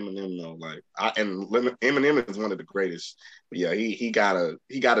tired of Eminem though. Like, and Eminem is one of the greatest. But yeah, he gotta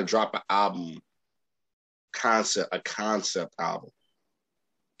drop an album, a concept album.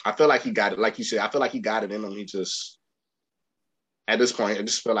 I feel like he got it. Like you said, I feel like he got it in him. He just at this point, I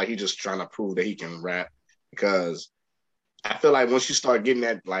just feel like he's just trying to prove that he can rap because I feel like once you start getting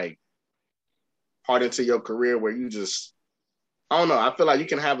that like part into your career where you just I don't know. I feel like you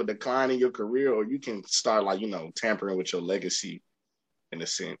can have a decline in your career or you can start like, tampering with your legacy in a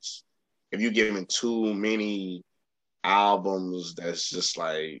sense. If you're giving too many albums that's just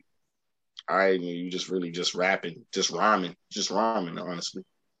like, all right, you just really just rapping, just rhyming, honestly.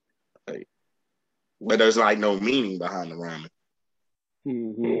 Like, but there's like no meaning behind the rhyming.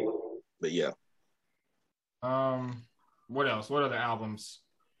 Mm-hmm. But yeah. What else? What other albums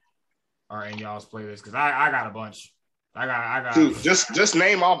are in y'all's playlist? Because I got a bunch. I got. Dude, just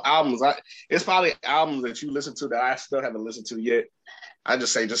name off albums. It's probably albums that you listen to that I still haven't listened to yet. I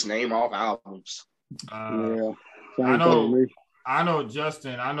just say just name off albums. Yeah, I know,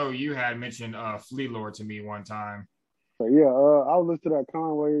 Justin. I know you had mentioned Flea Lord to me one time. So yeah, I was listening to that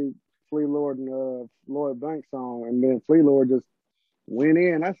Conway, Flea Lord, and Lloyd Banks song, and then Flea Lord just went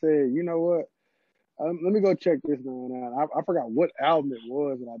in. I said, you know what? Let me go check this man out. I forgot what album it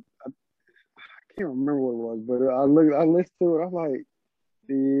was, and I can't remember what it was, but I listened to it. I'm like,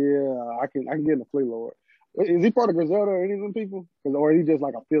 yeah, I can get in the Flea Lord. Is he part of Griselda or any of them people? Or is he just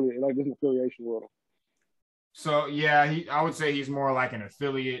like affiliate, like just an affiliation with them? So yeah, I would say he's more like an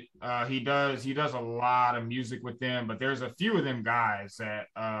affiliate. He does a lot of music with them, but there's a few of them guys that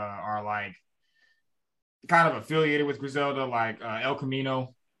are like kind of affiliated with Griselda, like El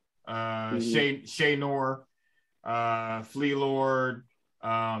Camino, Shay Noor, Flea Lord.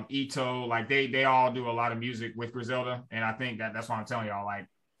 Ito, like they all do a lot of music with Griselda, and I think that's why I'm telling y'all, like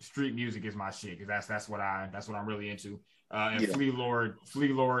street music is my shit because that's what I'm really into. And yeah. Flea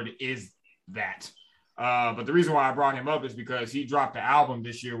Lord is that. But the reason why I brought him up is because he dropped the album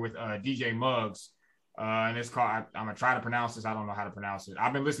this year with DJ Muggs, and it's called. I'm gonna try to pronounce this. I don't know how to pronounce it.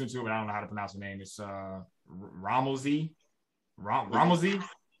 I've been listening to it, but I don't know how to pronounce the name. It's Ramozy.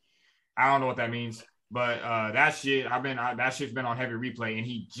 I don't know what that means. But that shit's been on heavy replay, and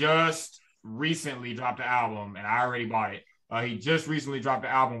he just recently dropped the album, and I already bought it. He just recently dropped the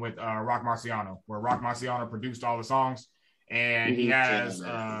album with Rock Marciano, where Rock Marciano produced all the songs, and he has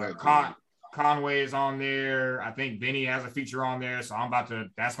Conway is on there. I think Benny has a feature on there, so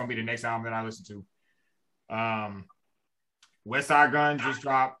that's gonna be the next album that I listen to. Westside Gunn just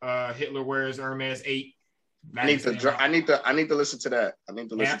dropped Hitler Wears Hermes 8. I need to listen to that.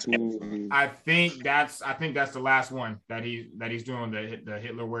 I think that's the last one that he's doing, the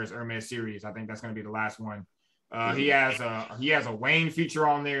Hitler Wears Hermes series. I think that's going to be the last one. He has a Wayne feature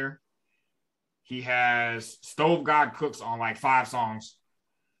on there. He has Stove God Cooks on like 5 songs.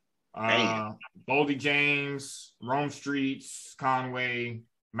 Boldy James, Rome Streets, Conway,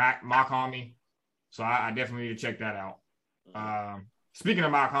 Mock Homie. So I definitely need to check that out. Speaking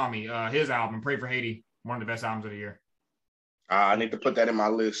of Mock Homie, his album Pray for Haiti. One of the best albums of the year. I need to put that in my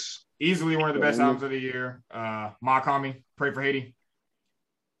list. Easily one of the best albums of the year. Mock Homie, Pray for Haiti.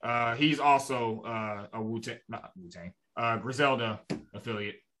 He's also a Griselda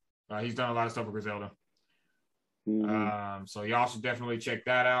affiliate. He's done a lot of stuff with Griselda. So y'all should definitely check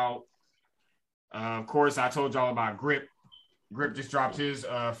that out. Of course, I told y'all about Grip. Grip just dropped his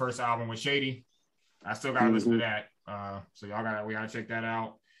first album with Shady. I still gotta listen to that. So we gotta check that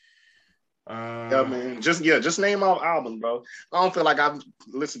out. Yeah, man. Just name off albums, bro. I don't feel like I've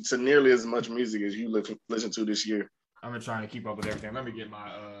listened to nearly as much music as you listen to this year. I'm just trying to keep up with everything. Let me get my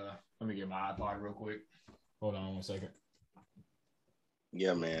iPod real quick. Hold on 1 second.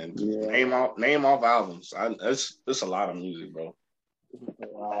 Yeah, man. Yeah. Name off albums. It's a lot of music, bro.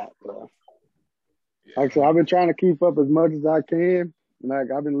 Like, so I've been trying to keep up as much as I can.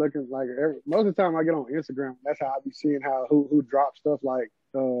 Like, I've been looking, like, most of the time I get on Instagram, that's how I be seeing who drops stuff. Like,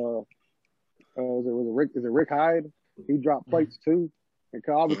 is it Rick Hyde? He dropped plates too, and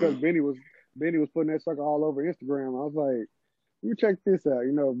all because Benny was putting that sucker all over Instagram. I was like, you check this out.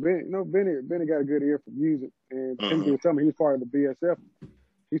 Benny got a good ear for music, and people were telling me he's part of the BSF.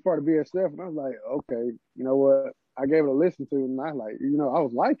 He's part of BSF, and I was like, okay, you know what? I gave it a listen to, and I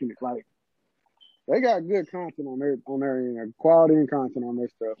was liking it. Like, they got good content on their end, quality and content on their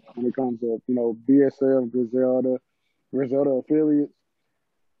stuff when it comes to BSF, Griselda affiliates.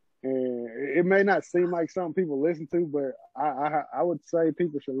 And it may not seem like something people listen to, but I would say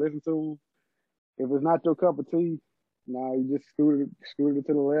people should listen to them. If it's not your cup of tea, you just scooted it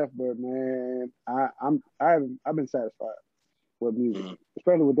to the left. But man, I've been satisfied with music,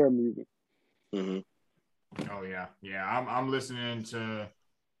 especially with their music. Oh yeah. I'm listening to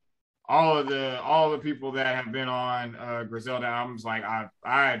all the people that have been on Griselda albums. Like I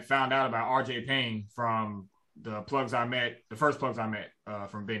had found out about RJ Payne from the first plugs I met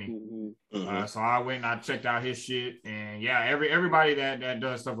from Benny. So I went and I checked out his shit, and yeah, everybody that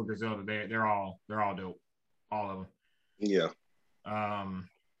does stuff with Griselda, they're all dope, all of them. Yeah.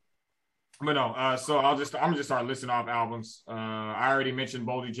 But no, so I'm just start listing off albums. I already mentioned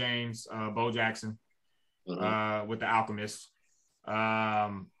Boldy James, Bo Jackson, with The Alchemist.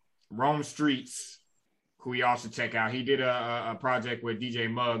 Rome Streets, who y'all should check out. He did a project with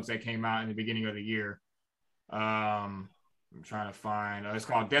DJ Muggs that came out in the beginning of the year. I'm trying to find. It's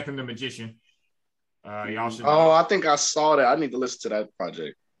called Death and the Magician. Y'all should. Oh, I think I saw that. I need to listen to that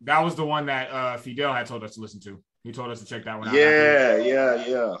project. That was the one that Fidel had told us to listen to. He told us to check that one out.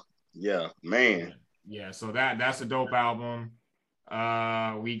 Yeah, man. Yeah, so that's a dope album.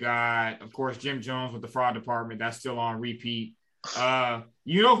 We got, of course, Jim Jones with the Fraud Department. That's still on repeat.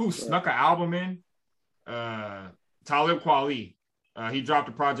 You know who snuck an album in? Talib Kweli. He dropped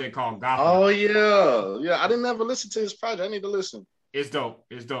a project called Gotham. Oh yeah. I didn't ever listen to his project. I need to listen. It's dope.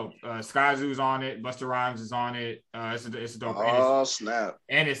 Skyzoo's on it. Busta Rhymes is on it. It's a dope. Oh snap!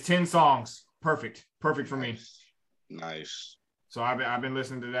 And it's 10 songs. Perfect for me. Nice. So I've been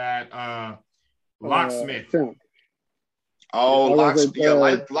listening to that. Locksmith.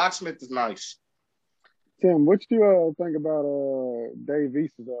 Locksmith is nice. Tim, what you think about Dave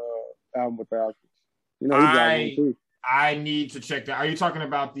East's album with the Alchemist? He dropped one too. I need to check that. Are you talking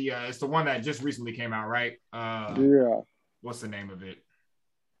about the? It's the one that just recently came out, right? Yeah. What's the name of it?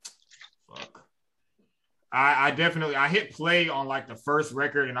 Fuck. I definitely hit play on like the first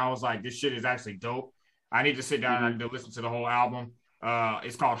record, and I was like, this shit is actually dope. I need to sit down and I need to listen to the whole album.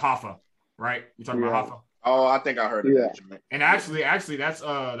 It's called Hoffa, right? You talking about Hoffa? Oh, I think I heard of that. And actually, that's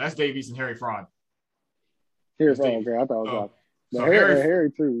Dave East and Harry Fraud. Harry Fraud, okay. I thought it was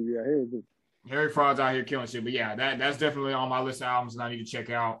Harry too. Yeah, Harry too. Harry Fraud's out here killing shit, but yeah, that's definitely on my list of albums that I need to check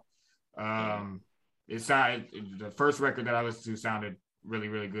out. The first record that I listened to sounded really,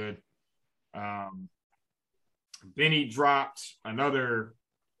 really good. Benny dropped another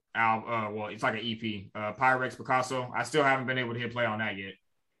album. Well, it's like an EP, Pyrex Picasso. I still haven't been able to hit play on that yet.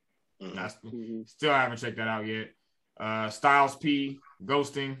 Still haven't checked that out yet. Styles P,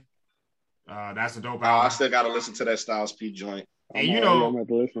 Ghosting. That's a dope album. I still got to listen to that Styles P joint. And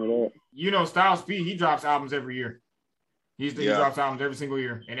Styles P, he drops albums every year. He drops albums every single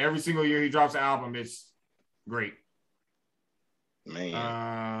year. And every single year he drops an album, it's great.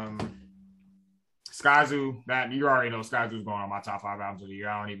 Man. Skyzoo, that you already know Skyzoo's going on my top 5 albums of the year.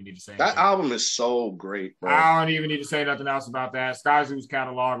 I don't even need to say that album is so great, bro. I don't even need to say nothing else about that. Skyzoo's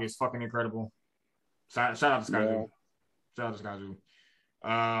catalog is fucking incredible. Shout out to Skyzoo. Yeah. Shout out to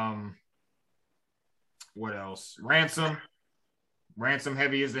Skyzoo. What else? Ransom,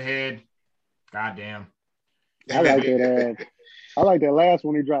 Heavy as the Head. Goddamn. I like that. I like that last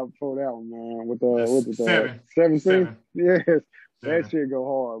one he dropped before that one, man. With the 17. Yes, that shit go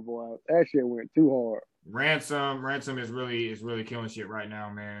hard, boy. That shit went too hard. Ransom is really killing shit right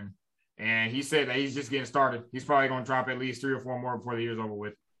now, man. And he said that he's just getting started. He's probably gonna drop at least 3 or 4 more before the year's over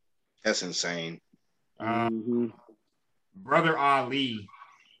with. That's insane. Brother Ali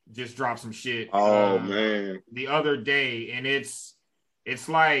just dropped some shit. Oh man. The other day, and it's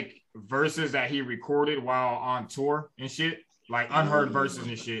like verses that he recorded while on tour and shit, like unheard verses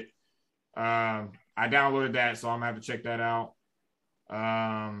and shit. I downloaded that, so I'm gonna have to check that out.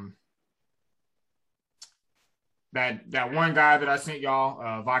 That one guy that I sent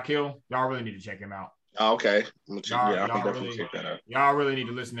y'all, Vakil, y'all really need to check him out. Oh, okay. I can definitely check that out. Y'all really need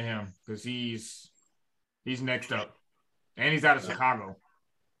to listen to him because he's next up, and he's out of Chicago,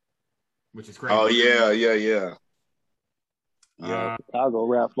 which is crazy. Oh yeah. Yeah, Chicago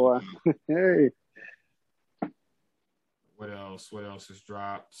rap boy. Hey. What else has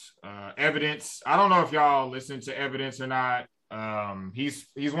dropped? Evidence. I don't know if y'all listen to Evidence or not. He's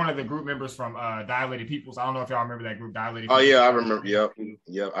one of the group members from Dilated Peoples. I don't know if y'all remember that group, Dilated Peoples. Oh yeah, I remember. Yep,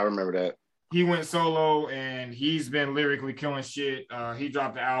 I remember that. He went solo and he's been lyrically killing shit. He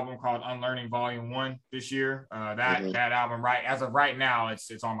dropped an album called Unlearning Volume 1 this year. That album, right as of right now,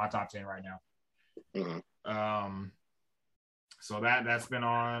 it's on my top 10 right now. So that's been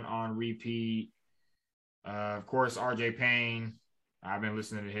on repeat. Of course, RJ Payne. I've been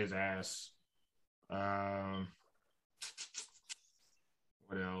listening to his ass. What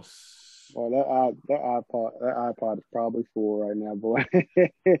else? Well, that iPod is probably full right now, boy.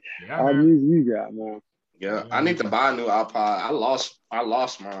 All the music you got, man. Yeah, I need to buy a new iPod. I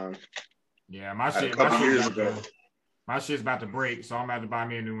lost mine. Yeah, my shit. Years ago. My shit's about to break, so I'm about to buy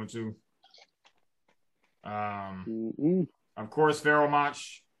me a new one too. Of course, Pharoah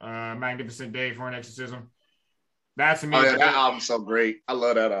Monch, Magnificent Day for an Exorcism. That's me. Oh yeah, that album's so great. I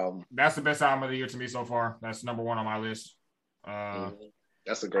love that album. That's the best album of the year to me so far. That's number one on my list.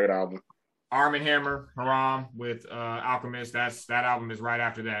 That's a great album. Arm & Hammer, Haram with Alchemist. That album is right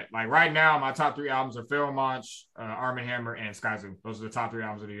after that. Like right now, my top 3 albums are Pharoah Monch, Arm & Hammer, and Skyzoo. Those are the top 3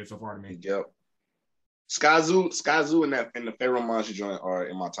 albums of the year so far to me. Yep. Skyzoo and the Pharoah Monch joint are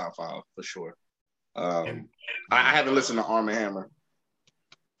in my top 5 for sure. I haven't listened to Arm & Hammer.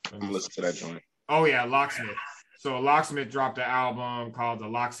 I'm gonna listen to that joint. Oh yeah, Locksmith. So Locksmith dropped an album called The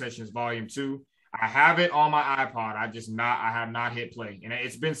Lock Sessions Volume 2. I have it on my iPod. I have not hit play. And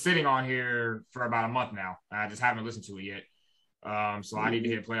it's been sitting on here for about a month now. I just haven't listened to it yet. So I need to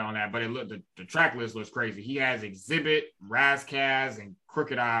hit play on that. But the track list looks crazy. He has Exhibit, Razkaz, and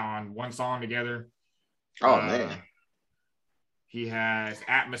Crooked Eye on one song together. Oh, man. He has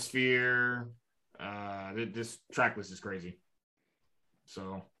Atmosphere. This track list is crazy.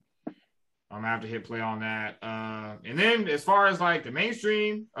 So I'm gonna have to hit play on that. And then as far as like the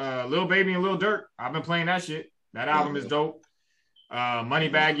mainstream, Lil Baby and Lil Durk, I've been playing that shit. That album is dope.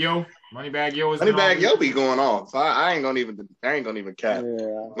 Moneybagg Yo be going off. I ain't gonna even cap.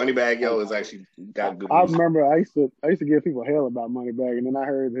 Yeah. Moneybagg Yo is actually got good. I remember I used to give people hell about Moneybagg, and then I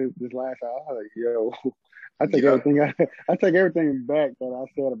heard this last album. I was like, yo, I take everything back that I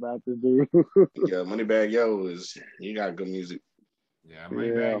said about this dude. Yeah, Moneybagg Yo he got good music. Yeah,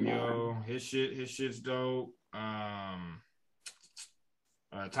 Moneybagg Yo, his shit's dope.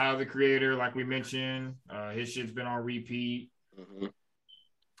 Tyler the Creator, like we mentioned, his shit's been on repeat.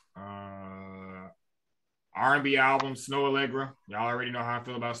 R&B album, Snow Allegra. Y'all already know how I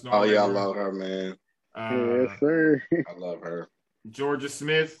feel about Snow Allegra. Yeah, I love her, man. Yes, sir. I love her. Georgia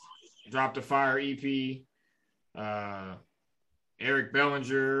Smith dropped a fire EP. Eric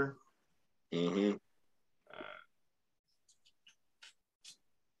Bellinger.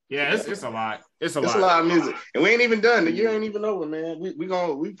 Yeah, it's a lot. It's a lot of music, and we ain't even done. The year ain't even over, man. We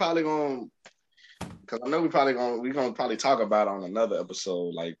probably gonna, because I know we gonna probably talk about it on another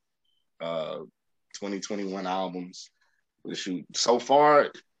episode, like 2021 albums. Shoot, so far,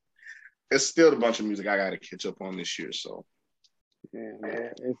 it's still a bunch of music I got to catch up on this year. So, yeah,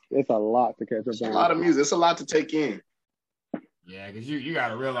 it's a lot to catch up on. It's a lot of music. It's a lot to take in. Yeah, because you got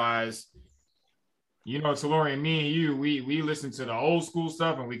to realize. Talourian, me and you, we listen to the old school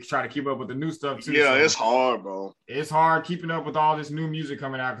stuff and we try to keep up with the new stuff too. Yeah, so it's hard, bro. It's hard keeping up with all this new music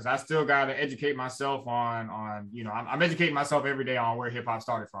coming out because I still got to educate myself on I'm educating myself every day on where hip hop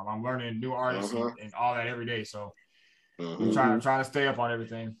started from. I'm learning new artists and all that every day. So I'm trying to stay up on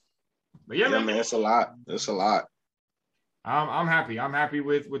everything. But yeah, man, it's a lot. It's a lot. I'm happy. I'm happy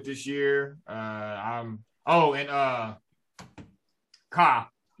with this year. Ka.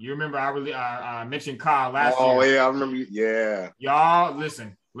 You remember I mentioned Ka last year. Oh, yeah, I remember. Yeah. Y'all,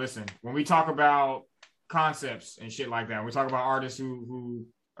 listen. When we talk about concepts and shit like that, when we talk about artists who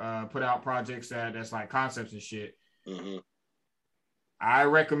put out projects that's like concepts and shit, I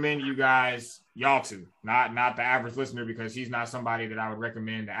recommend y'all to, not the average listener, because he's not somebody that I would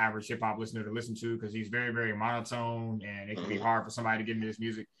recommend the average hip-hop listener to listen to because he's very, very monotone and it can be hard for somebody to get into this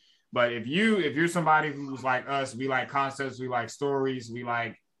music. But if you're somebody who's like us, we like concepts, we like stories, we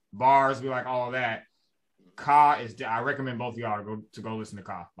like bars, we like all of that, Ka is. I recommend both of y'all to go listen to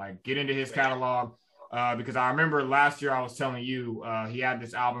Ka. Like, get into his catalog. Because I remember last year I was telling you he had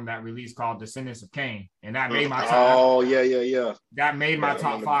this album that released called Descendants of Cain, and that made my top. Oh yeah. That made my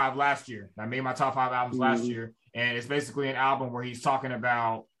top 5 last year. That made my top 5 albums last year, and it's basically an album where he's talking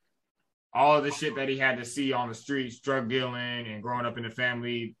about all of the shit that he had to see on the streets, drug dealing, and growing up in a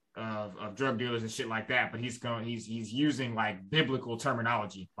family of drug dealers and shit like that. But he's using like biblical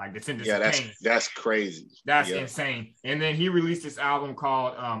terminology, like Descendants of Cain. That's crazy. That's insane. And then he released this album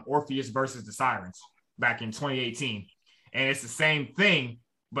called Orpheus versus the Sirens back in 2018, and it's the same thing,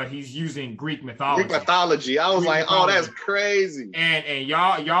 but he's using Greek mythology. I was like, oh, that's crazy. And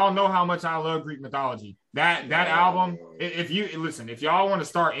y'all know how much I love Greek mythology. That album, if y'all want to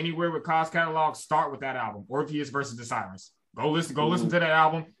start anywhere with Ka's catalog, start with that album, Orpheus versus the Sirens. Go listen to that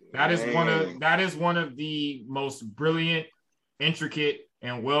album. That is one of the most brilliant, intricate,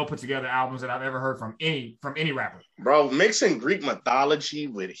 and well put together albums that I've ever heard from any rapper. Bro, mixing Greek mythology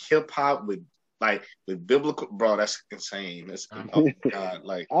with hip hop with biblical, bro, that's insane. That's oh my God.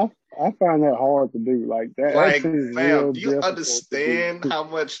 Like, I find that hard to do. Like that. Like, fam, do you understand how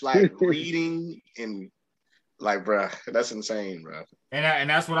much like reading and like, bro, that's insane, bro. And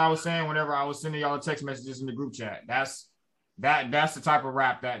that's what I was saying whenever I was sending y'all the text messages in the group chat. That's the type of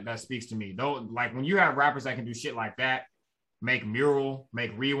rap that speaks to me. Though, like when you have rappers that can do shit like that, make Mural,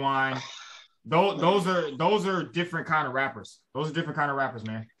 make Rewind. Those are different kind of rappers. Those are different kind of rappers,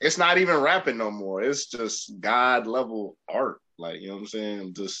 man. It's not even rapping no more. It's just God level art. Like, you know what I'm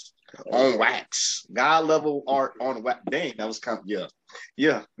saying? Just on wax. God level art on wax. Dang, that was kind of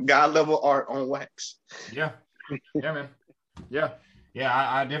yeah. God level art on wax. Yeah, man. Yeah.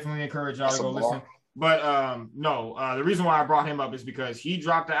 I definitely encourage y'all to go listen. But no, the reason why I brought him up is because he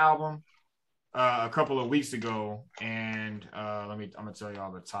dropped the album a couple of weeks ago, and I'm gonna tell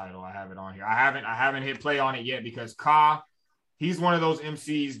y'all the title. I have it on here. I haven't hit play on it yet because Ka, he's one of those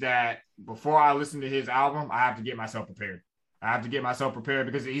MCs that before I listen to his album, I have to get myself prepared.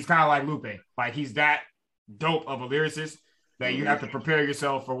 Because he's kind of like Lupe. Like, he's that dope of a lyricist that you have to prepare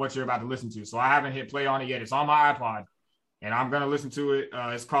yourself for what you're about to listen to. So I haven't hit play on it yet. It's on my iPod, and I'm gonna listen to it.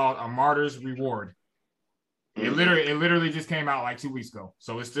 It's called A Martyr's Reward. It literally just came out like 2 weeks ago,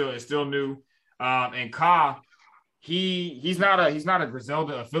 so it's still new. And Ka, he's not a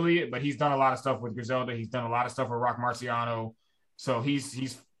Griselda affiliate, but he's done a lot of stuff with Griselda. He's done a lot of stuff with Rock Marciano, so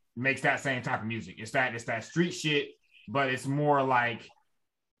he's makes that same type of music. It's that street shit, but it's more like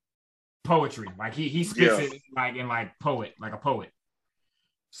poetry. Like he spits it like in like a poet.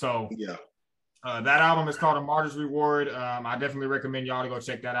 So that album is called A Martyr's Reward. I definitely recommend y'all to go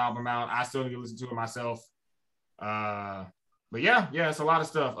check that album out. I still need to listen to it myself. But yeah, it's a lot of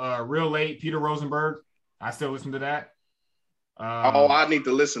stuff. Real Late, Peter Rosenberg. I still listen to that. I need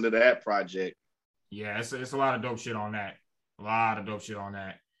to listen to that project. Yeah, it's a lot of dope shit on that.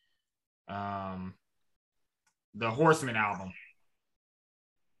 The Horseman album.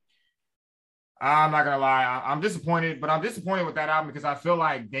 I'm not gonna lie, I'm disappointed, but I'm disappointed with that album because I feel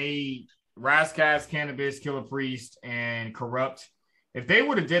like Razzcast, Cannabis, Killer Priest, and Corrupt, if they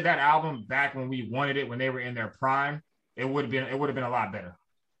would have did that album back when we wanted it, when they were in their prime, it would have been a lot better.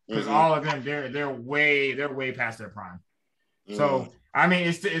 Because all of them, they're way past their prime. So I mean,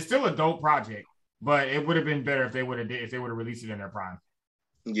 it's still a dope project, but it would have been better if they would have released it in their prime.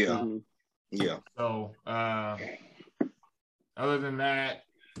 Yeah. So other than that,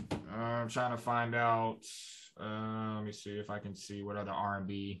 I'm trying to find out. Let me see if I can see what other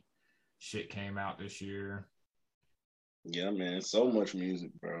R&B shit came out this year. Yeah, man, so much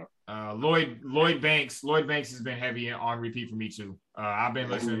music, bro. Lloyd Banks has been heavy on repeat for me too. I've been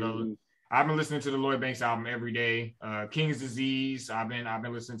listening to the Lloyd Banks album every day. King's Disease, I've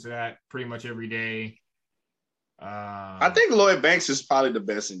been listening to that pretty much every day. I think Lloyd Banks is probably the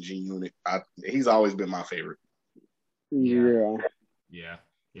best in G Unit. He's always been my favorite. Yeah. Yeah,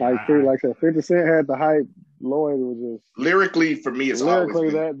 like I said, 50 Cent had the hype. Lloyd was just lyrically for me. It's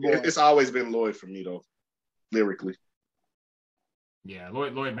always been Lloyd for me though. Lyrically. Yeah,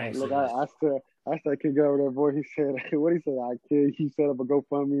 Lloyd Banks. Look, I still can't get over that voice. He said, "What he say? I kill you. Set up a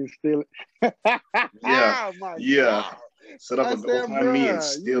GoFundMe and steal it." Yeah. Set up a GoFundMe and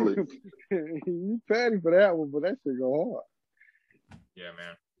steal it. You petty for that one, but that shit go hard. Yeah,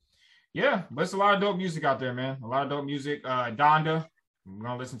 man. Yeah, but it's a lot of dope music out there, man. A lot of dope music. Donda. I'm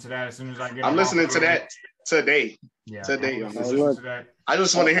gonna listen to that as soon as I get. I'm listening to that today. Yeah, today. I'm listening to that. I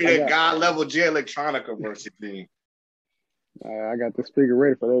just want to hear that God level J Electronica verse thing. I got the speaker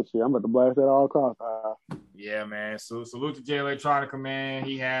ready for that shit. I'm about to blast that all across. Yeah, man. So salute to J Electronica, man.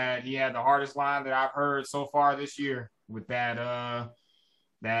 He had the hardest line that I've heard so far this year with that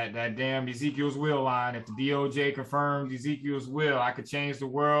that damn Ezekiel's will line. If the DOJ confirms Ezekiel's will, I could change the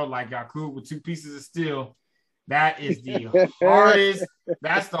world like Yakub with 2 pieces of steel. That is the hardest.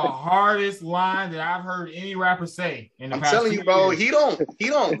 That's the hardest line that I've heard any rapper say in the past. I'm telling you, bro. He don't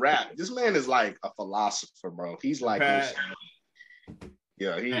rap. This man is like a philosopher, bro. He's like, Jay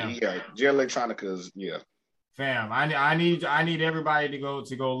Electronica. Fam, I need everybody to go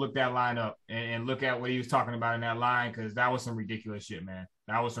look that line up and look at what he was talking about in that line, because that was some ridiculous shit, man.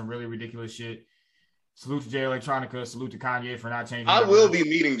 That was some really ridiculous shit. Salute to Jay Electronica. Salute to Kanye for not changing. I will be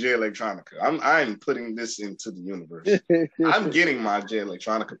meeting Jay Electronica. I'm putting this into the universe. I'm getting my Jay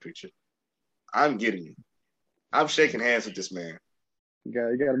Electronica picture. I'm getting it. I'm shaking hands with this man.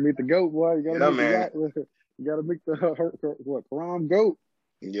 You gotta meet the goat, boy. You gotta meet the Karam goat.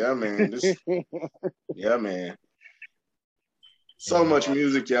 Yeah, man. Yeah, man. So much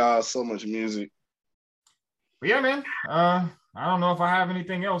music, y'all. So much music. But yeah, man. I don't know if I have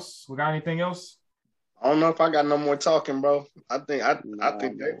anything else. We got anything else? I don't know if I got no more talking, bro. I think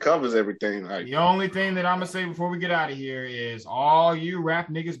that covers everything. Like, the only thing that I'm gonna say before we get out of here is all you rap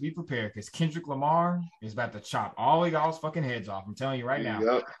niggas be prepared, because Kendrick Lamar is about to chop all of y'all's fucking heads off. I'm telling you right now.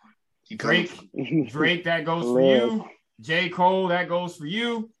 Yep. Drake, that goes for you. J. Cole, that goes for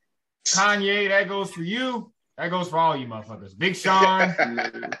you. Kanye, that goes for you. That goes for all you motherfuckers. Big Sean,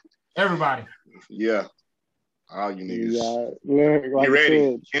 everybody. Yeah. All you niggas. Yeah, look, like you ready.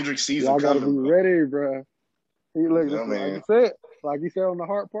 Said, Kendrick season y'all coming. Gotta be ready, bro. He look, man. like he said on the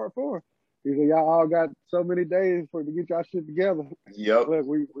Heart Part 4. He said, y'all all got so many days to get y'all shit together. Yep. Look,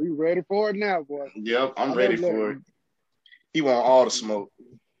 we ready for it now, boy. Yep, I'm ready for it. He want all the smoke.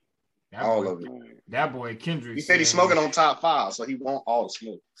 All of it. That boy Kendrick. He said he's smoking on top 5, so he want all the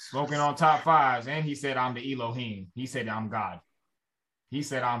smoke. Smoking on top 5s, and he said, I'm the Elohim. He said, I'm God. He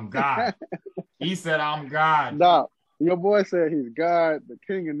said, I'm God. He said, I'm God. Nah, your boy said he's God, the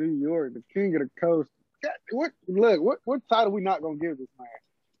king of New York, the king of the coast. God, what title we not gonna give this man?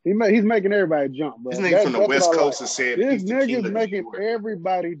 He's making everybody jump, bro. This nigga from the West Coast has said this nigga's making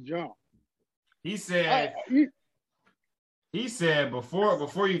everybody jump. He said, he said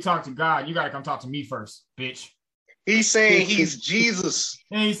before you talk to God, you gotta come talk to me first, bitch. He's saying he's Jesus.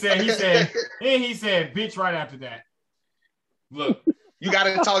 And he said, bitch right after that. Look. You got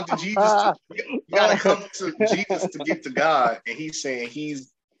to talk to Jesus. You got to come to Jesus to get to God. And he's saying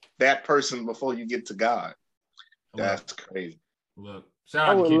he's that person before you get to God. That's crazy. Look, shout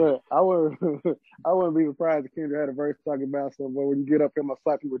out to Kendrick. I wouldn't be surprised if Kendrick had a verse talking about something, but when you get up here, I'm going to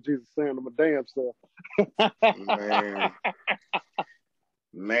slap you with Jesus saying to my damn self.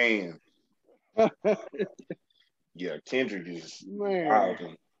 Man. Yeah, Kendrick is wild.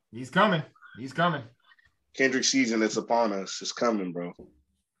 He's coming. Kendrick season is upon us. It's coming, bro.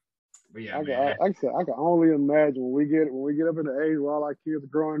 But yeah, I can only imagine when we get up in the age where all our kids are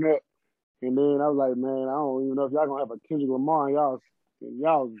growing up, and then I was like, man, I don't even know if y'all gonna have a Kendrick Lamar in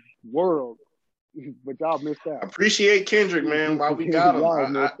y'all's world, but y'all missed out. Appreciate Kendrick, man. While we got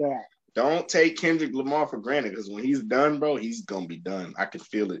him, don't take Kendrick Lamar for granted, because when he's done, bro, he's gonna be done. I can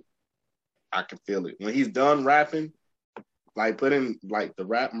feel it. When he's done rapping, like putting like the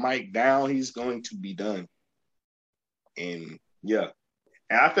rap mic down, he's going to be done. And yeah.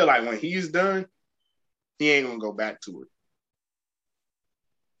 And I feel like when he's done, he ain't gonna go back to it.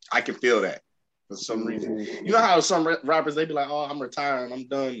 I can feel that for some reason. You know how some rappers, they be like, oh, I'm retiring, I'm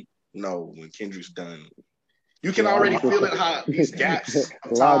done. No, when Kendrick's done, you can already feel it, how these gaps of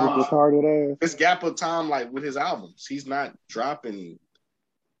time, this gap of time, like with his albums, he's not dropping.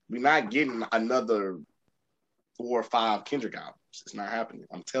 We're not getting another 4 or 5 Kendrick albums. It's not happening.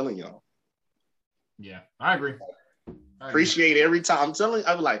 I'm telling y'all. Yeah, I agree. Appreciate every time. I'm telling you,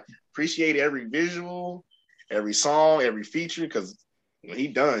 I was like, appreciate every visual, every song, every feature, because when he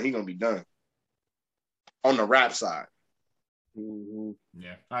done, he gonna be done. On the rap side. Mm-hmm.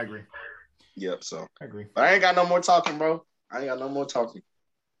 Yeah, I agree. Yep, so. I agree. But I ain't got no more talking, bro.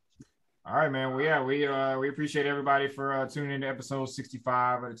 All right, man. Well, yeah, we appreciate everybody for tuning in to episode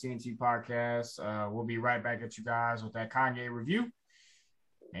 65 of the TNT podcast. We'll be right back at you guys with that Kanye review.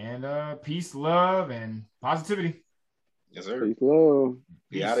 And peace, love, and positivity. Yes, sir. Peace, love.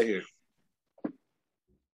 Be out of here.